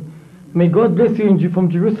the Lord. May God bless you from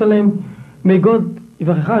Jerusalem. May God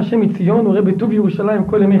יברכך השם מציון וראה בטוב ירושלים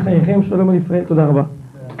כל ימי חייכם. שלום על ישראל. תודה רבה.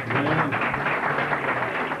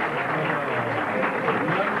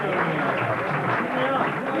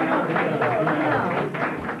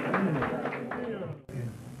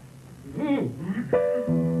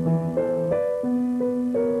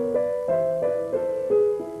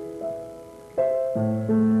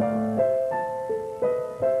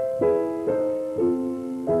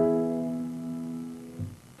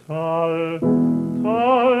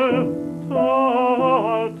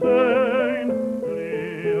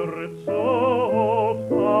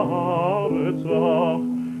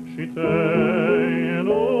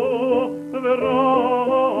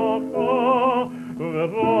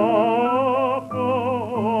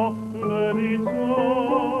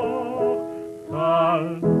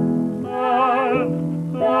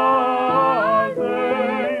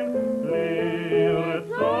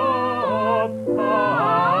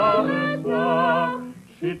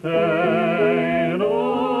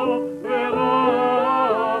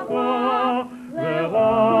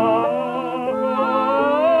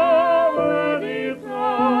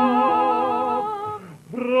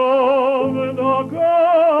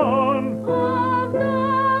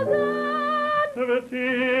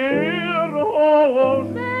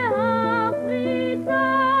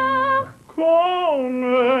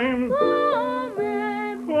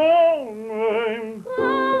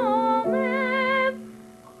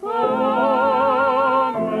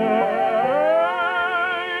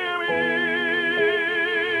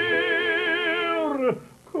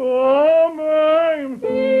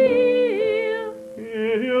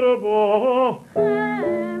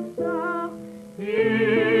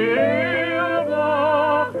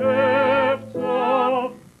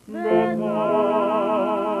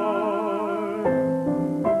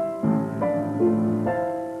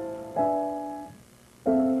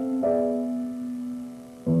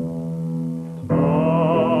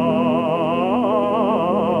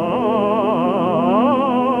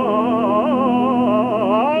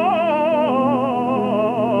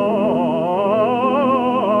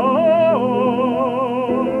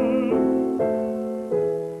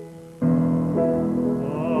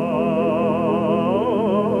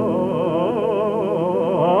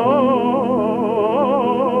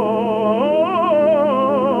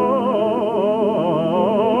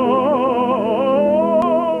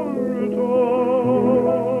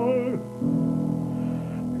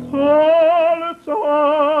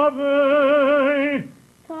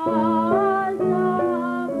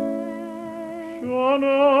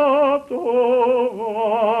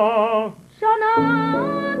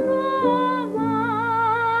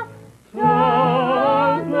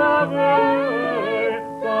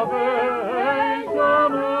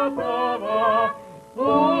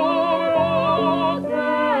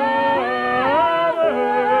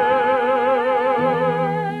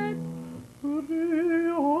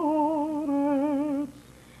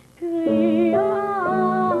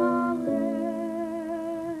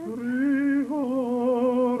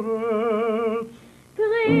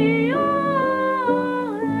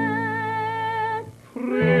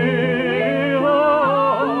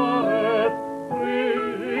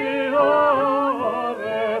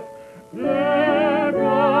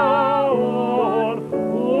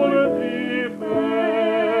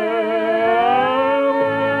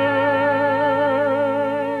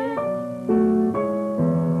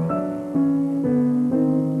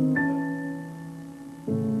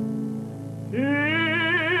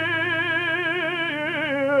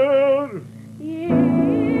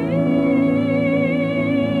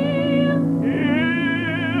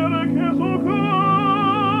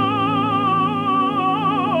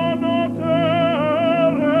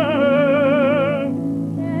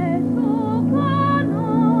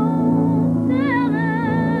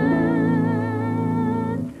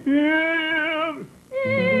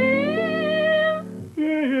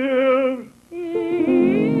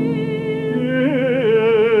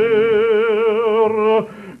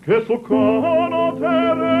 מסוכנות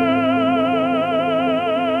ארץ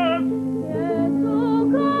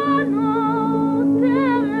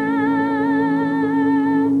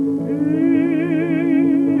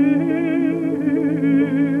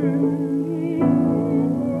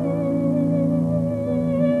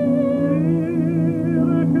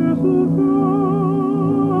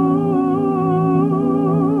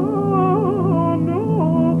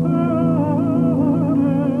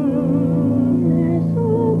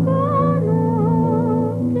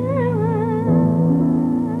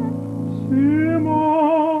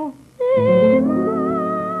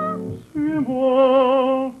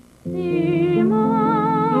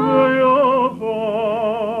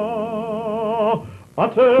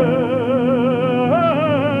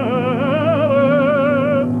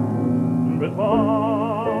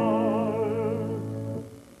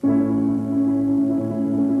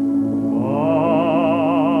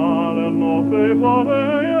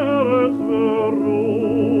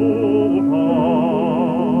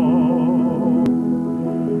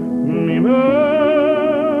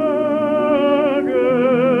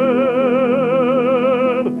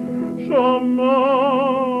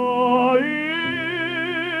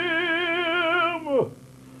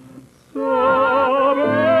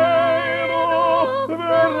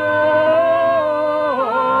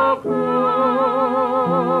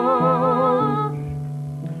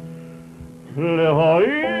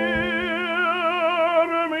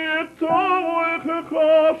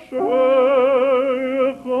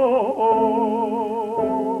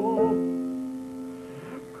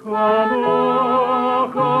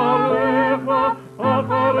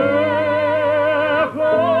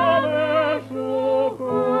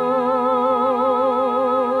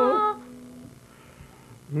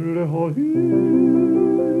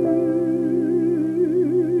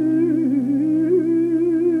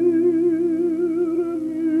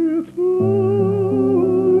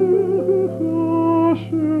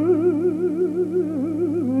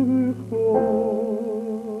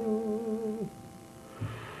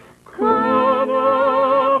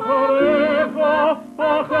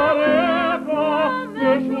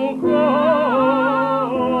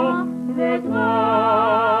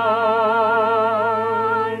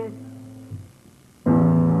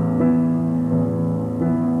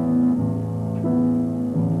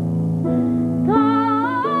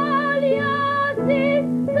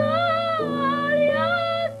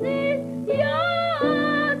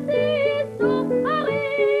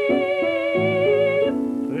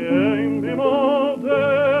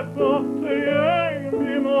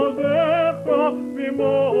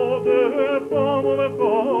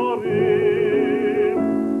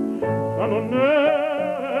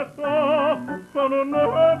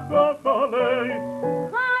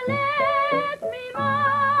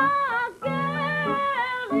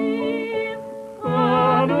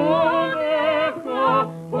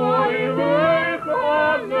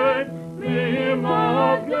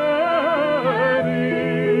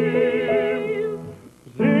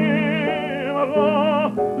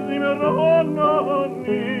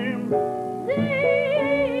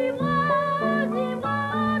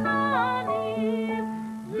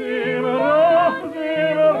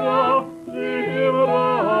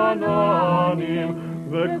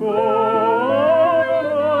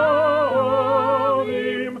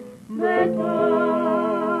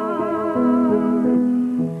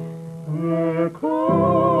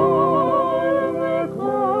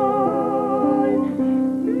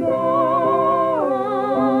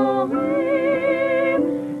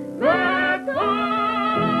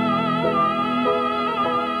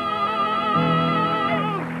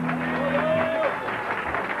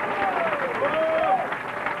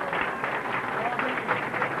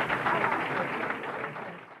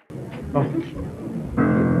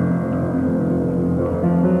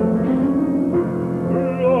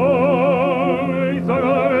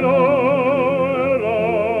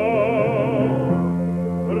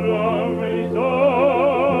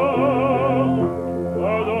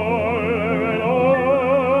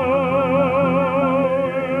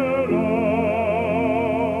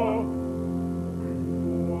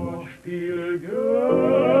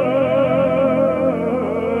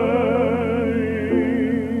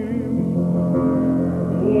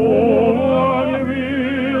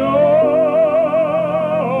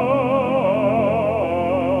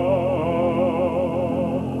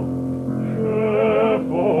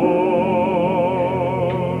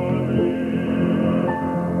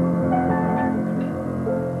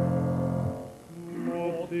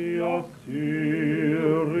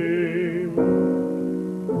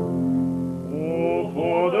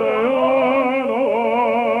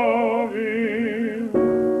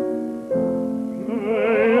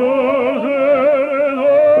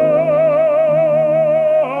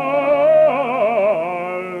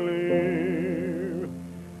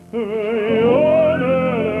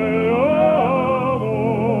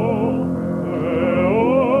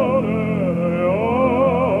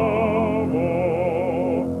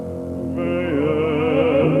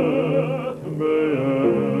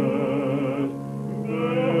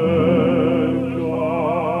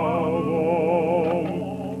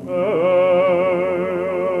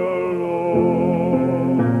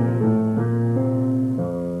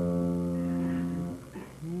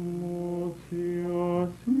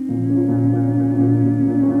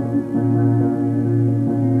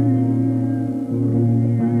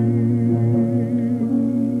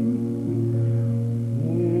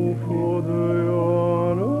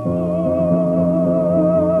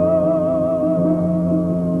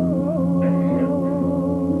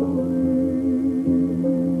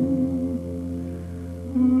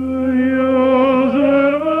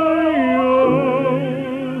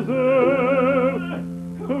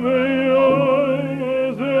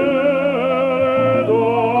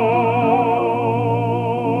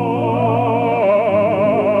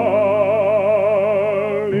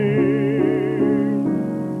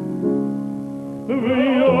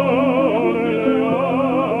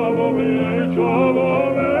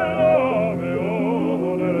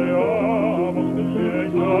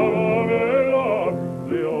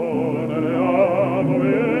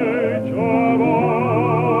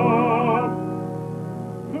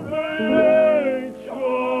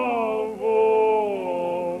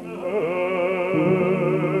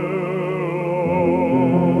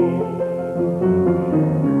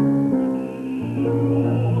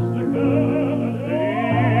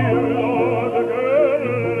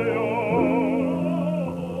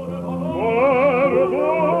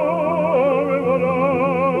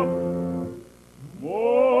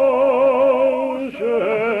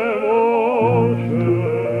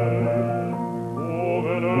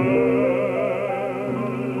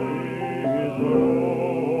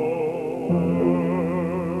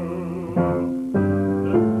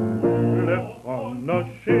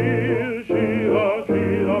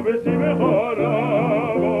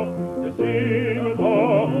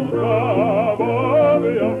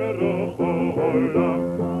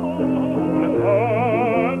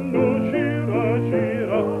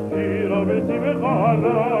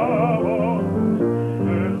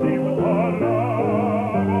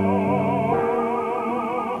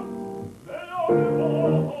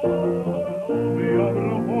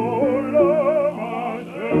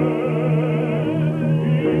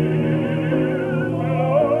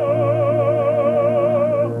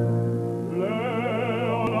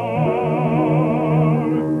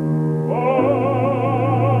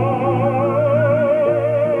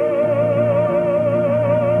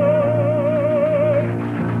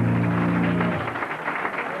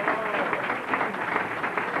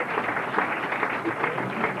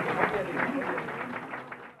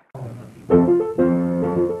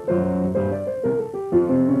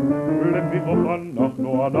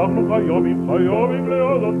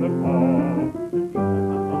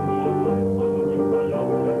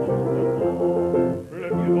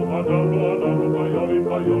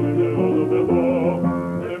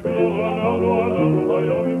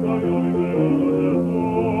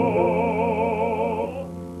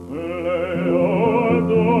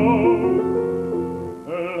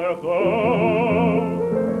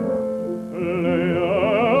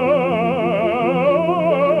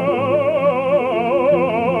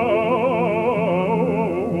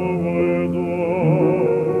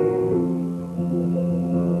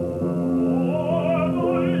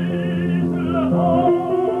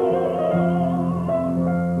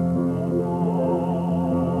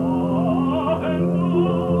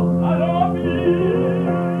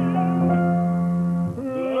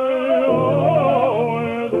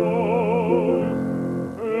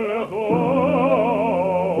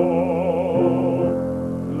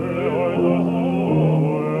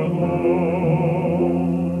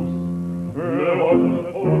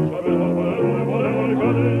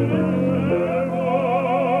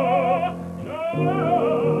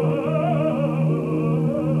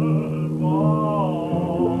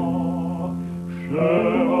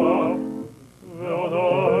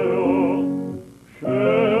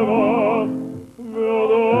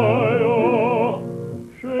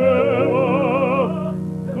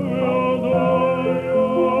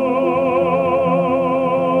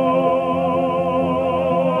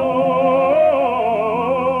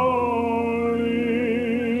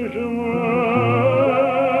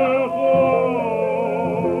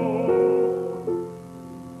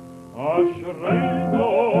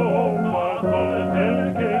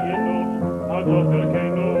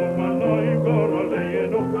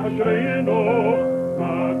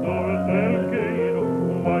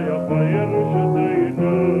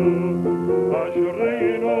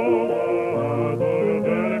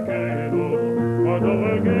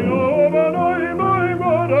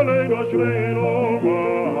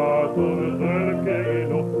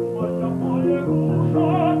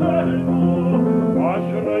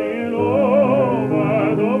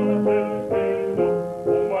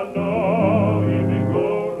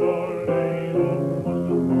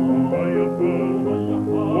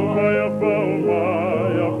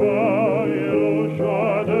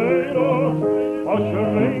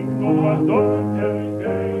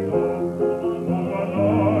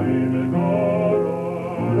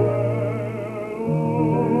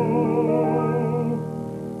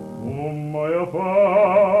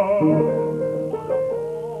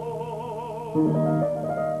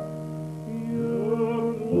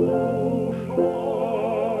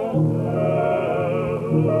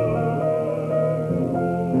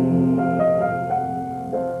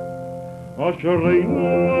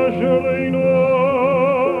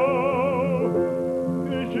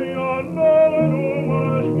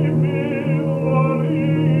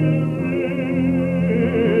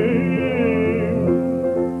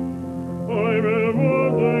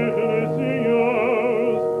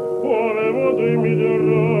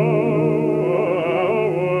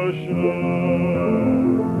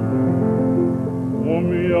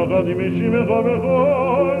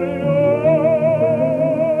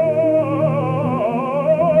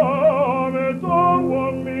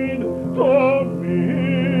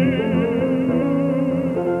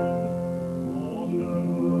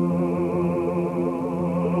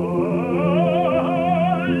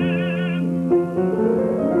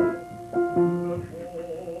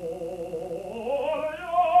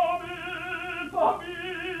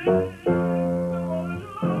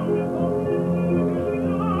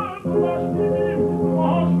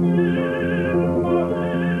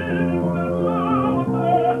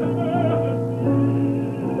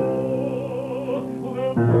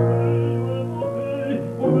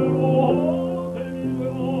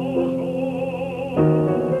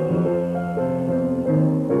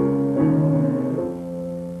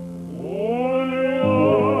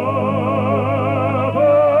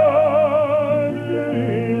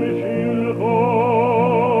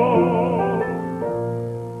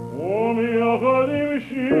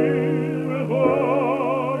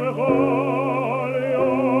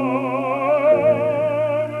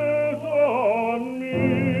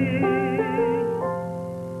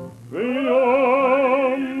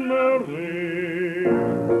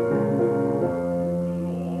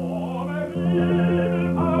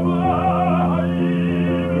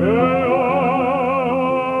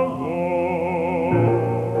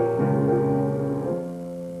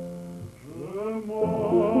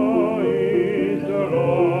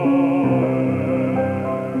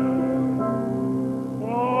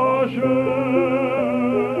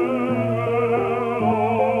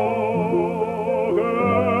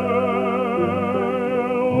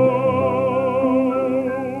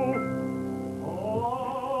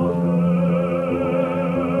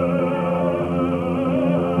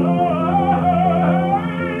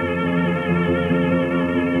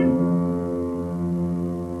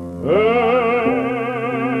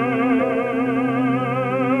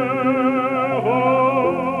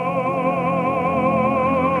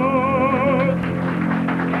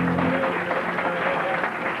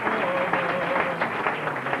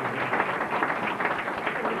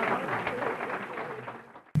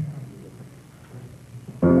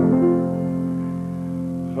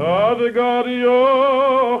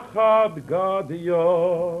Gadio, Chad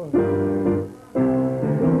Gadio.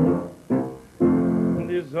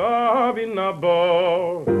 Dizabin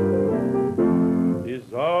Abo.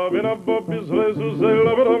 Dizabin Abo, Bizrezu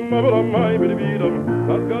Zelabram, Abramai, Bidibidam.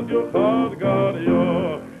 Chad Gadio, Chad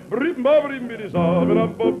Gadio. Brim Babrim Bidizabin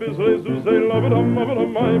Abo, Bizrezu Zelabram,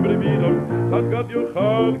 Abramai, Bidibidam. Chad Gadio,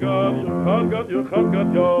 Chad Gadio, Chad Gadio, Chad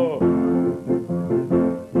Gadio.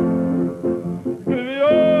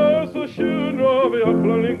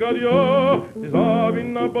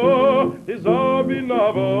 Dizabinabo,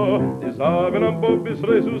 Dizabinabo, Dizabinabo,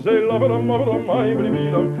 Bisrezu Zelabram, Abramai,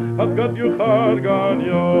 Bidibidam, Chad Gadio, Chad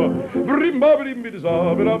Gadio. Brim Babrim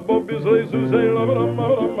Bidizabinabo, Bisrezu Zelabram,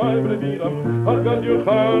 Abramai, Bidibidam, Chad Gadio,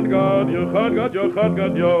 Chad Gadio, Chad Gadio, Chad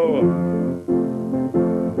Gadio.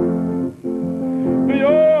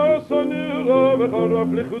 וחרף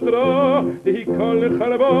לחוטרה, להיקל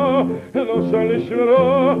לחלבה, נושא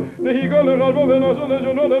לשמרה, להיגל לחלבו ונעזו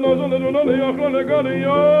לג'ונו, לנעזו לג'ונו, ליחלה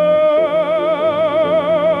לגליה.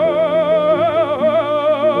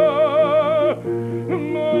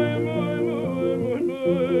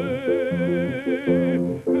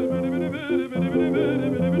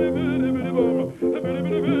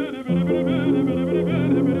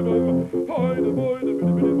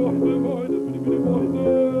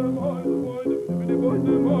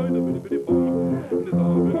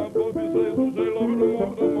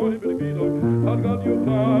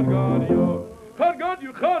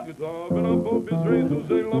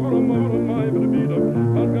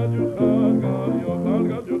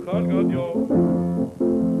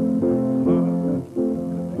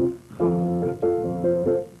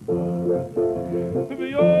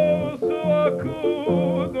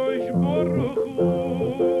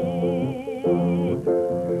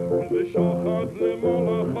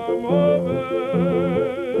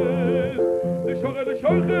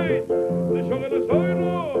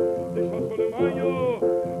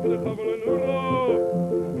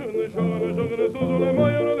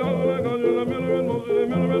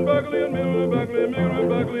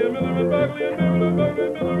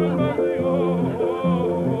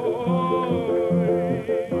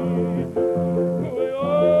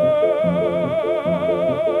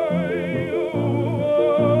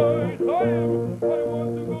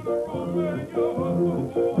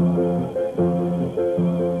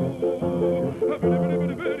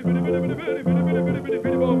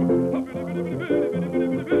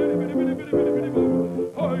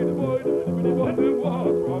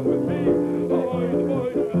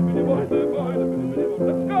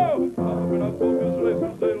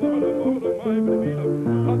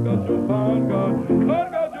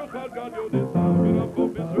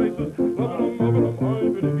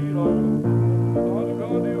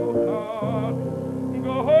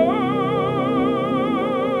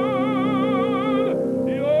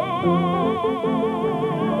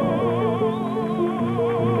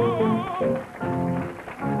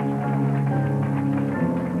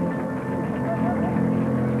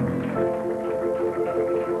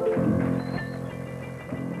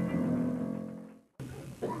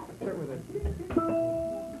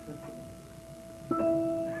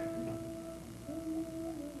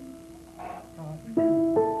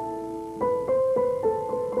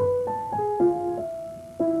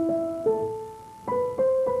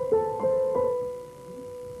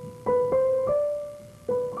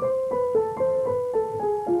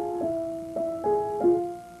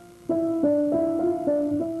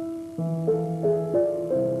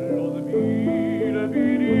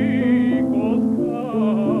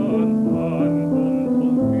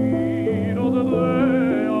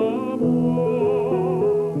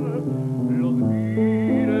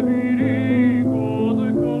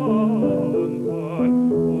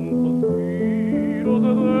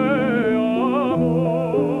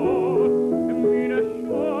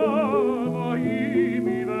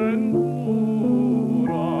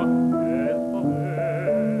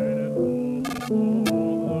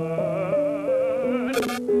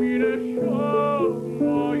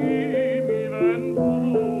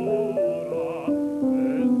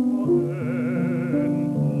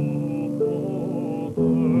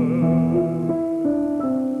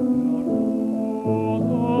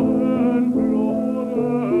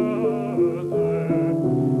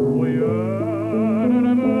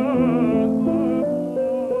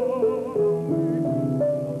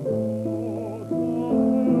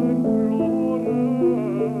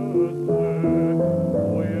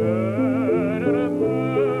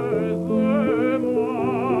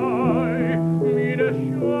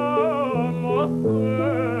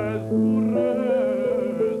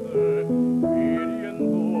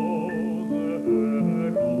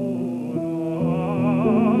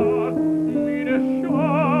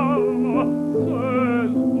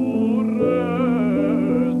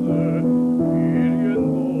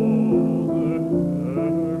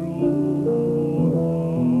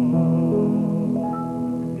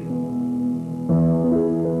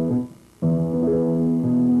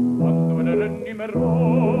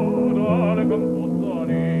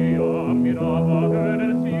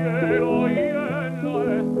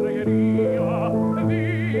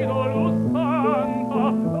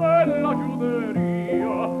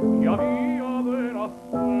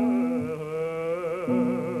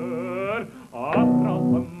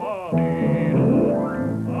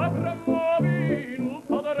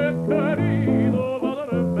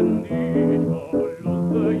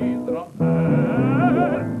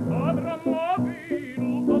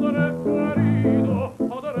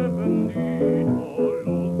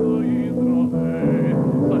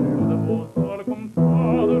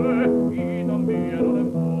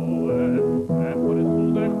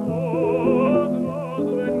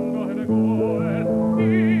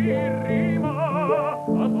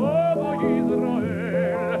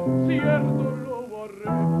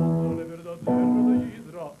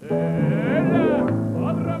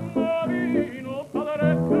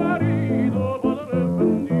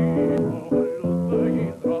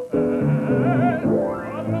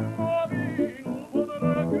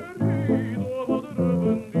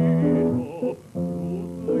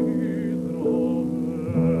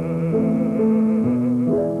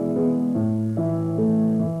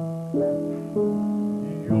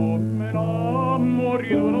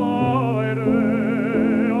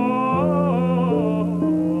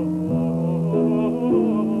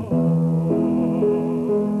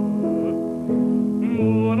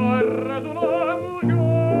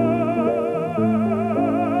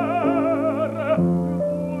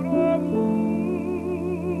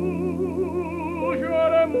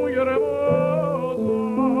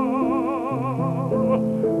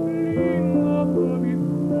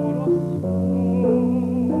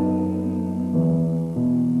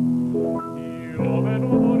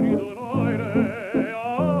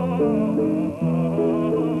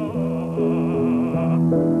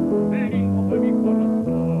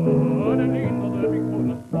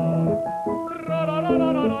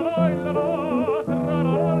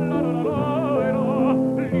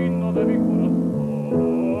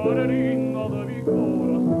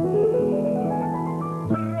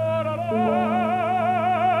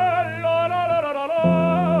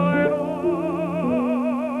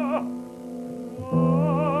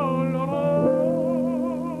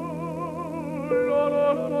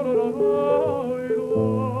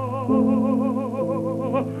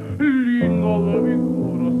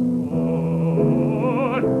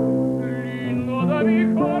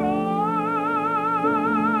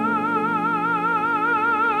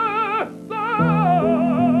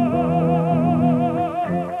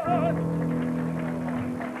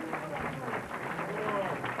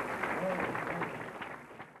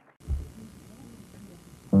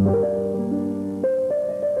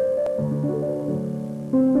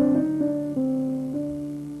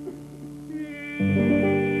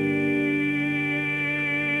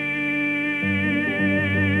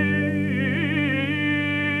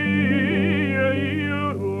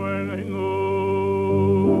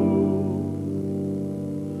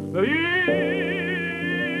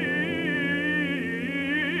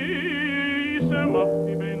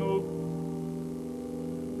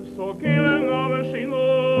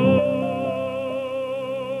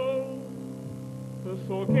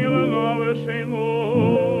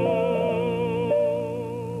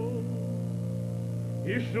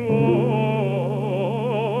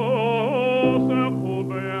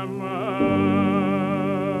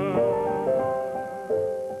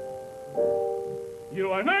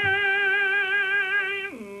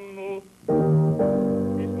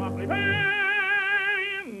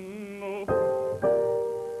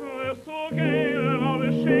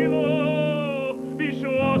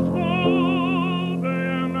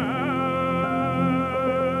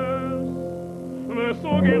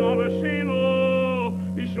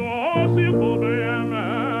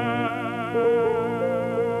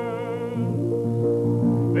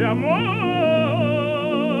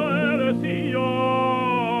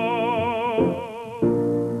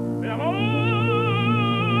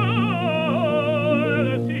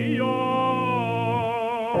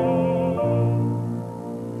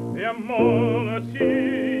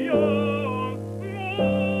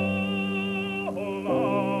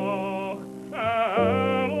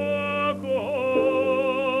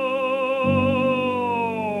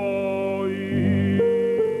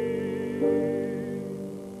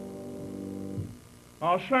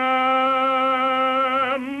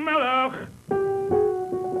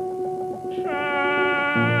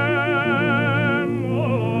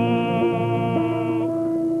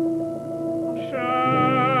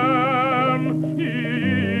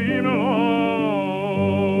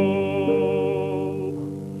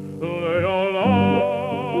 Leolam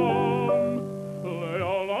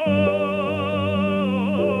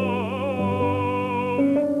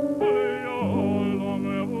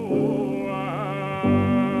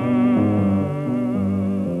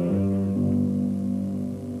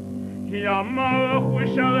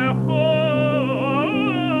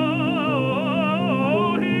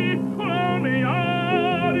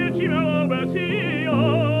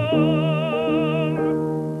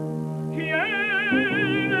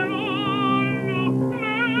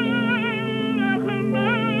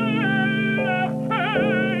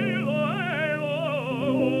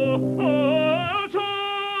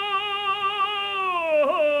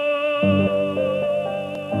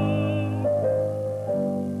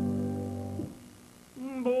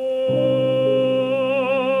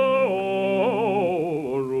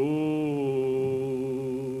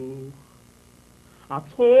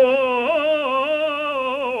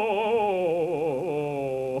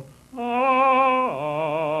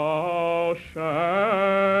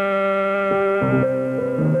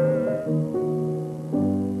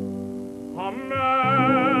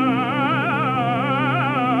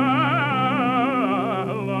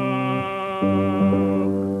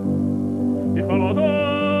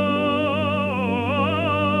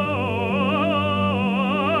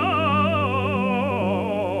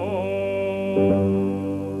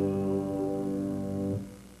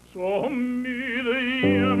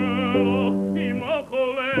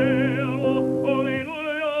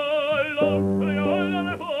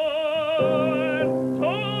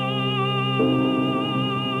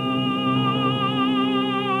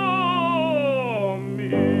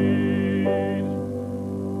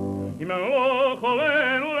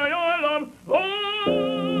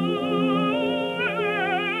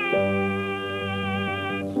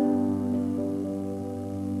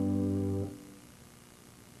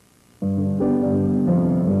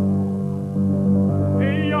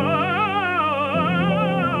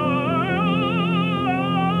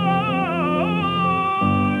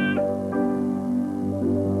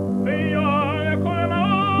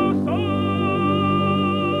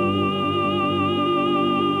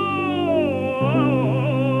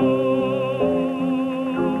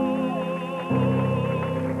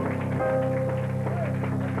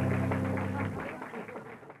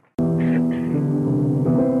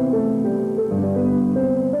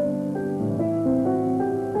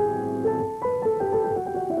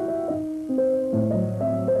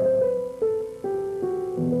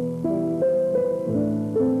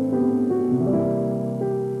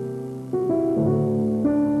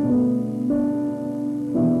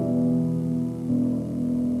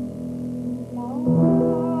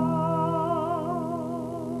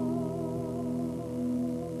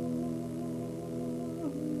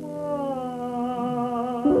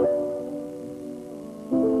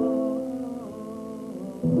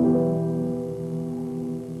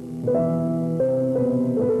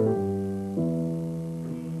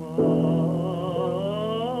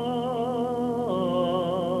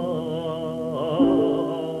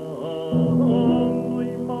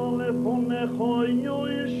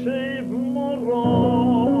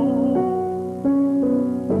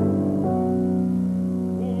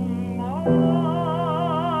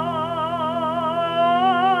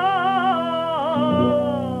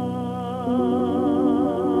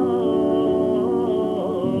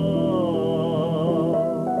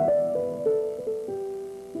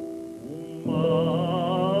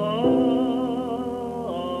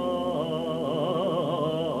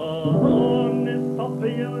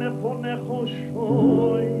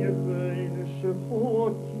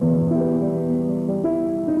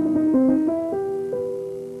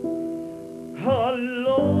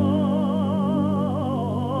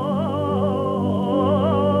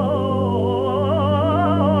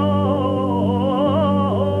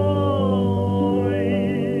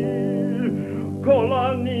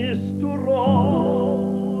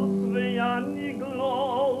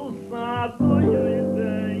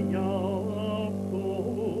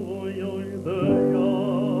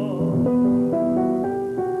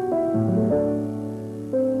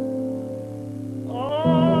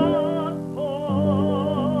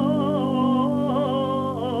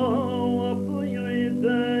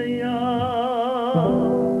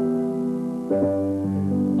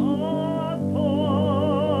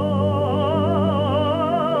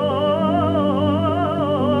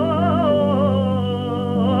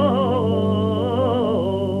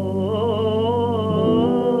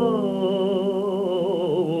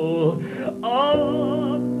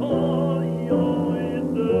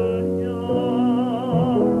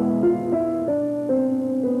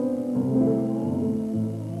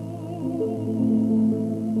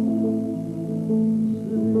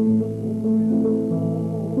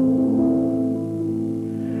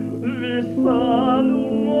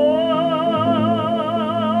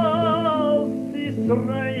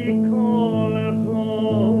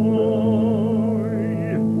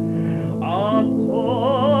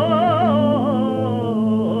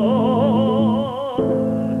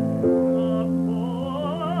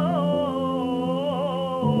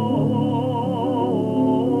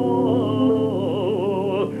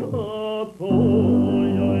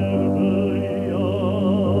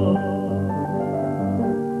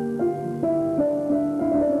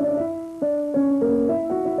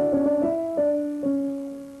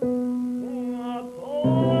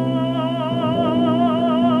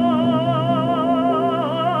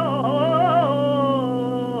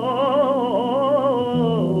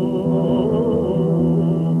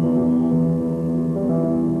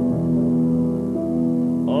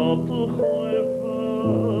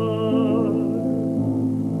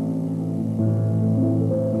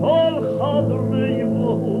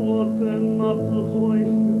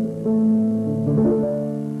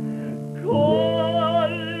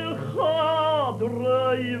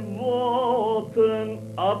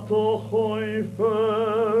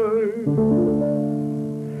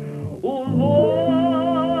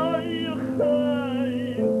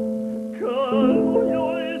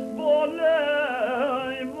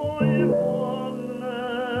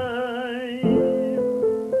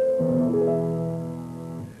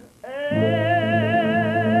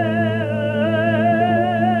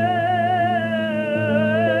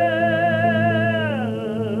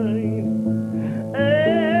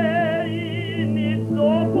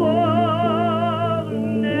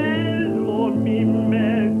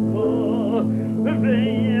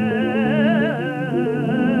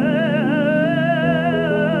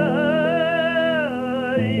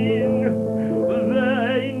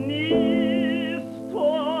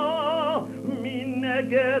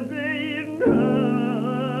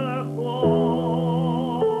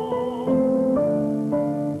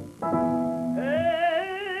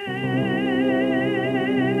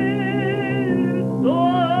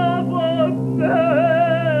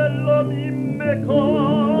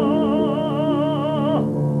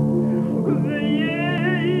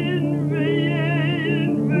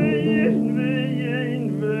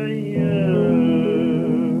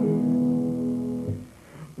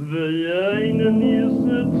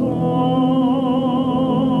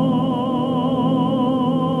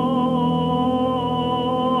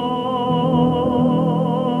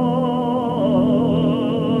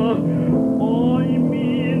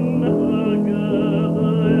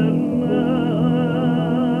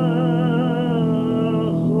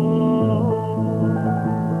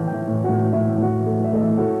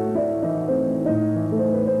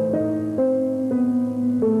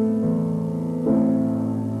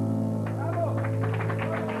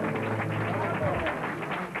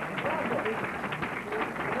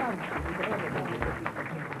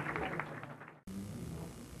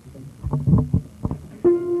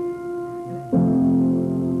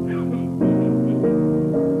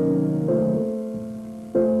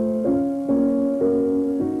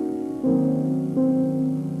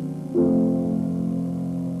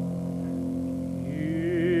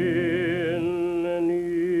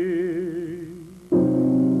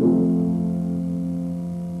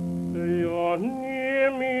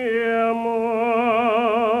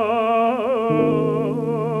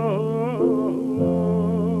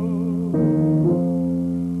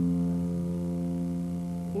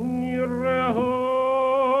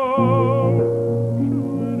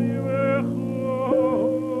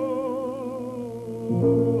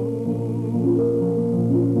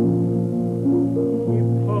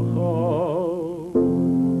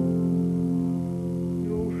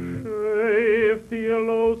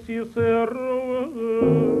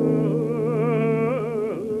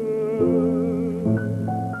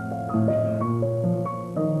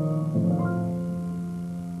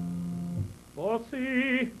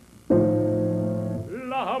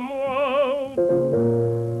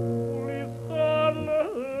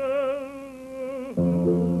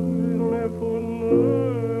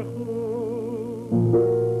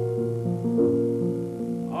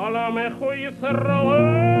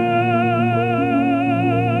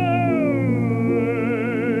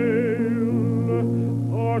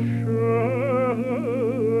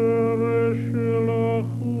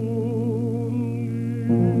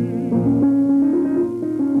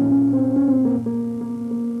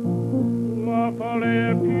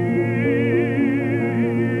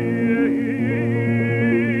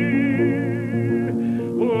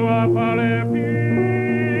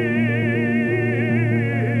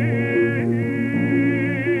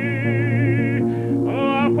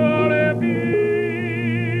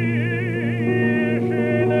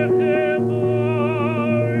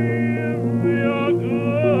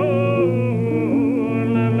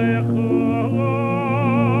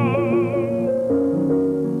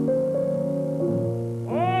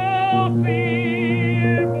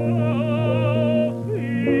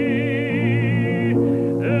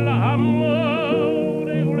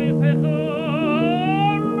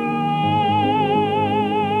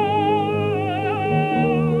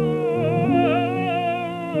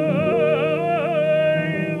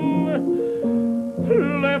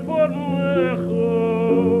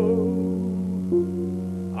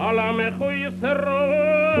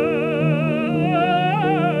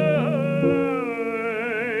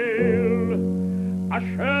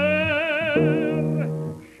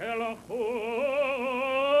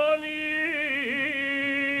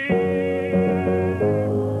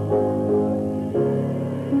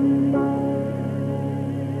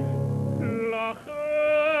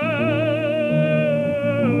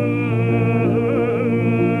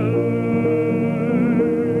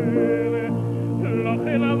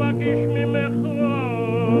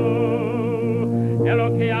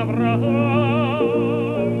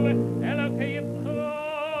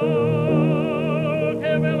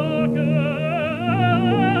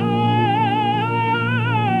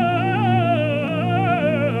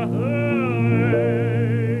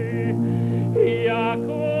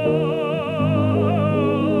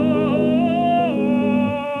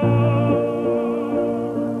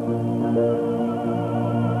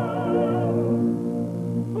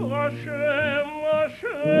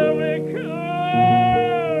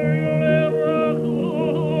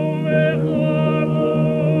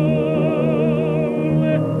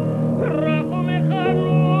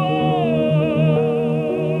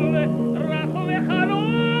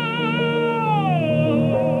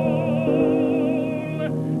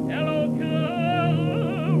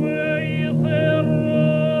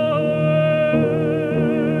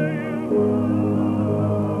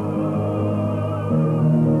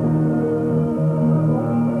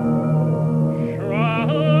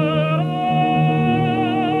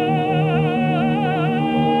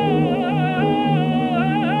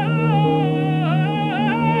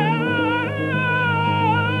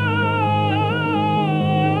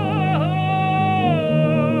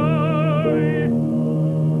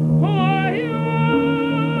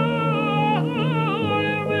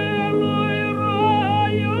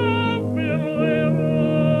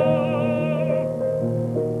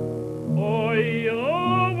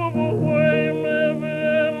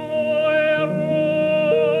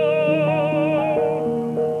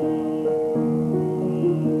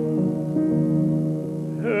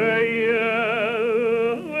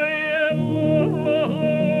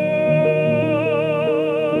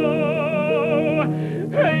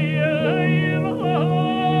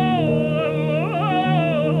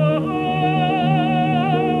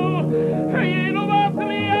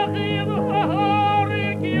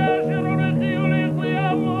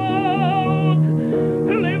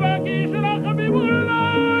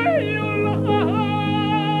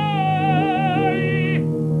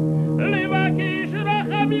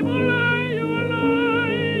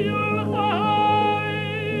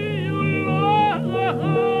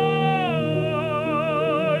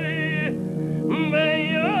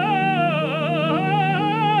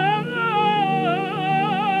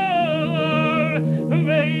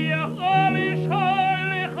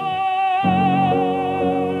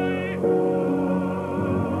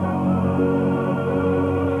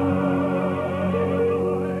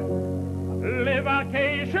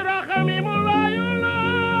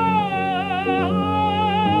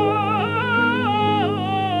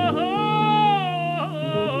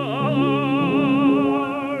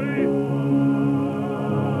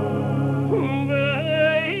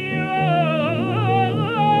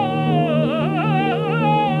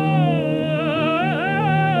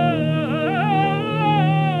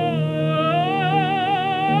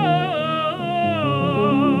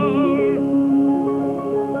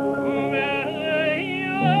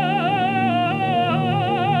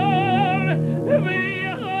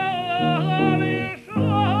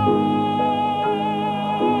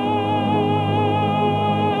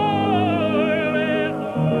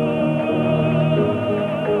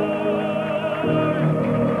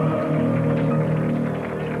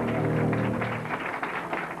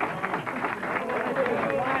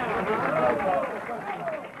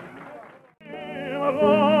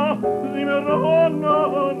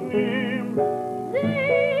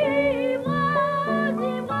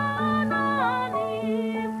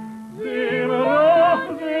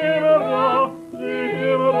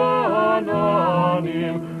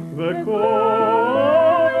The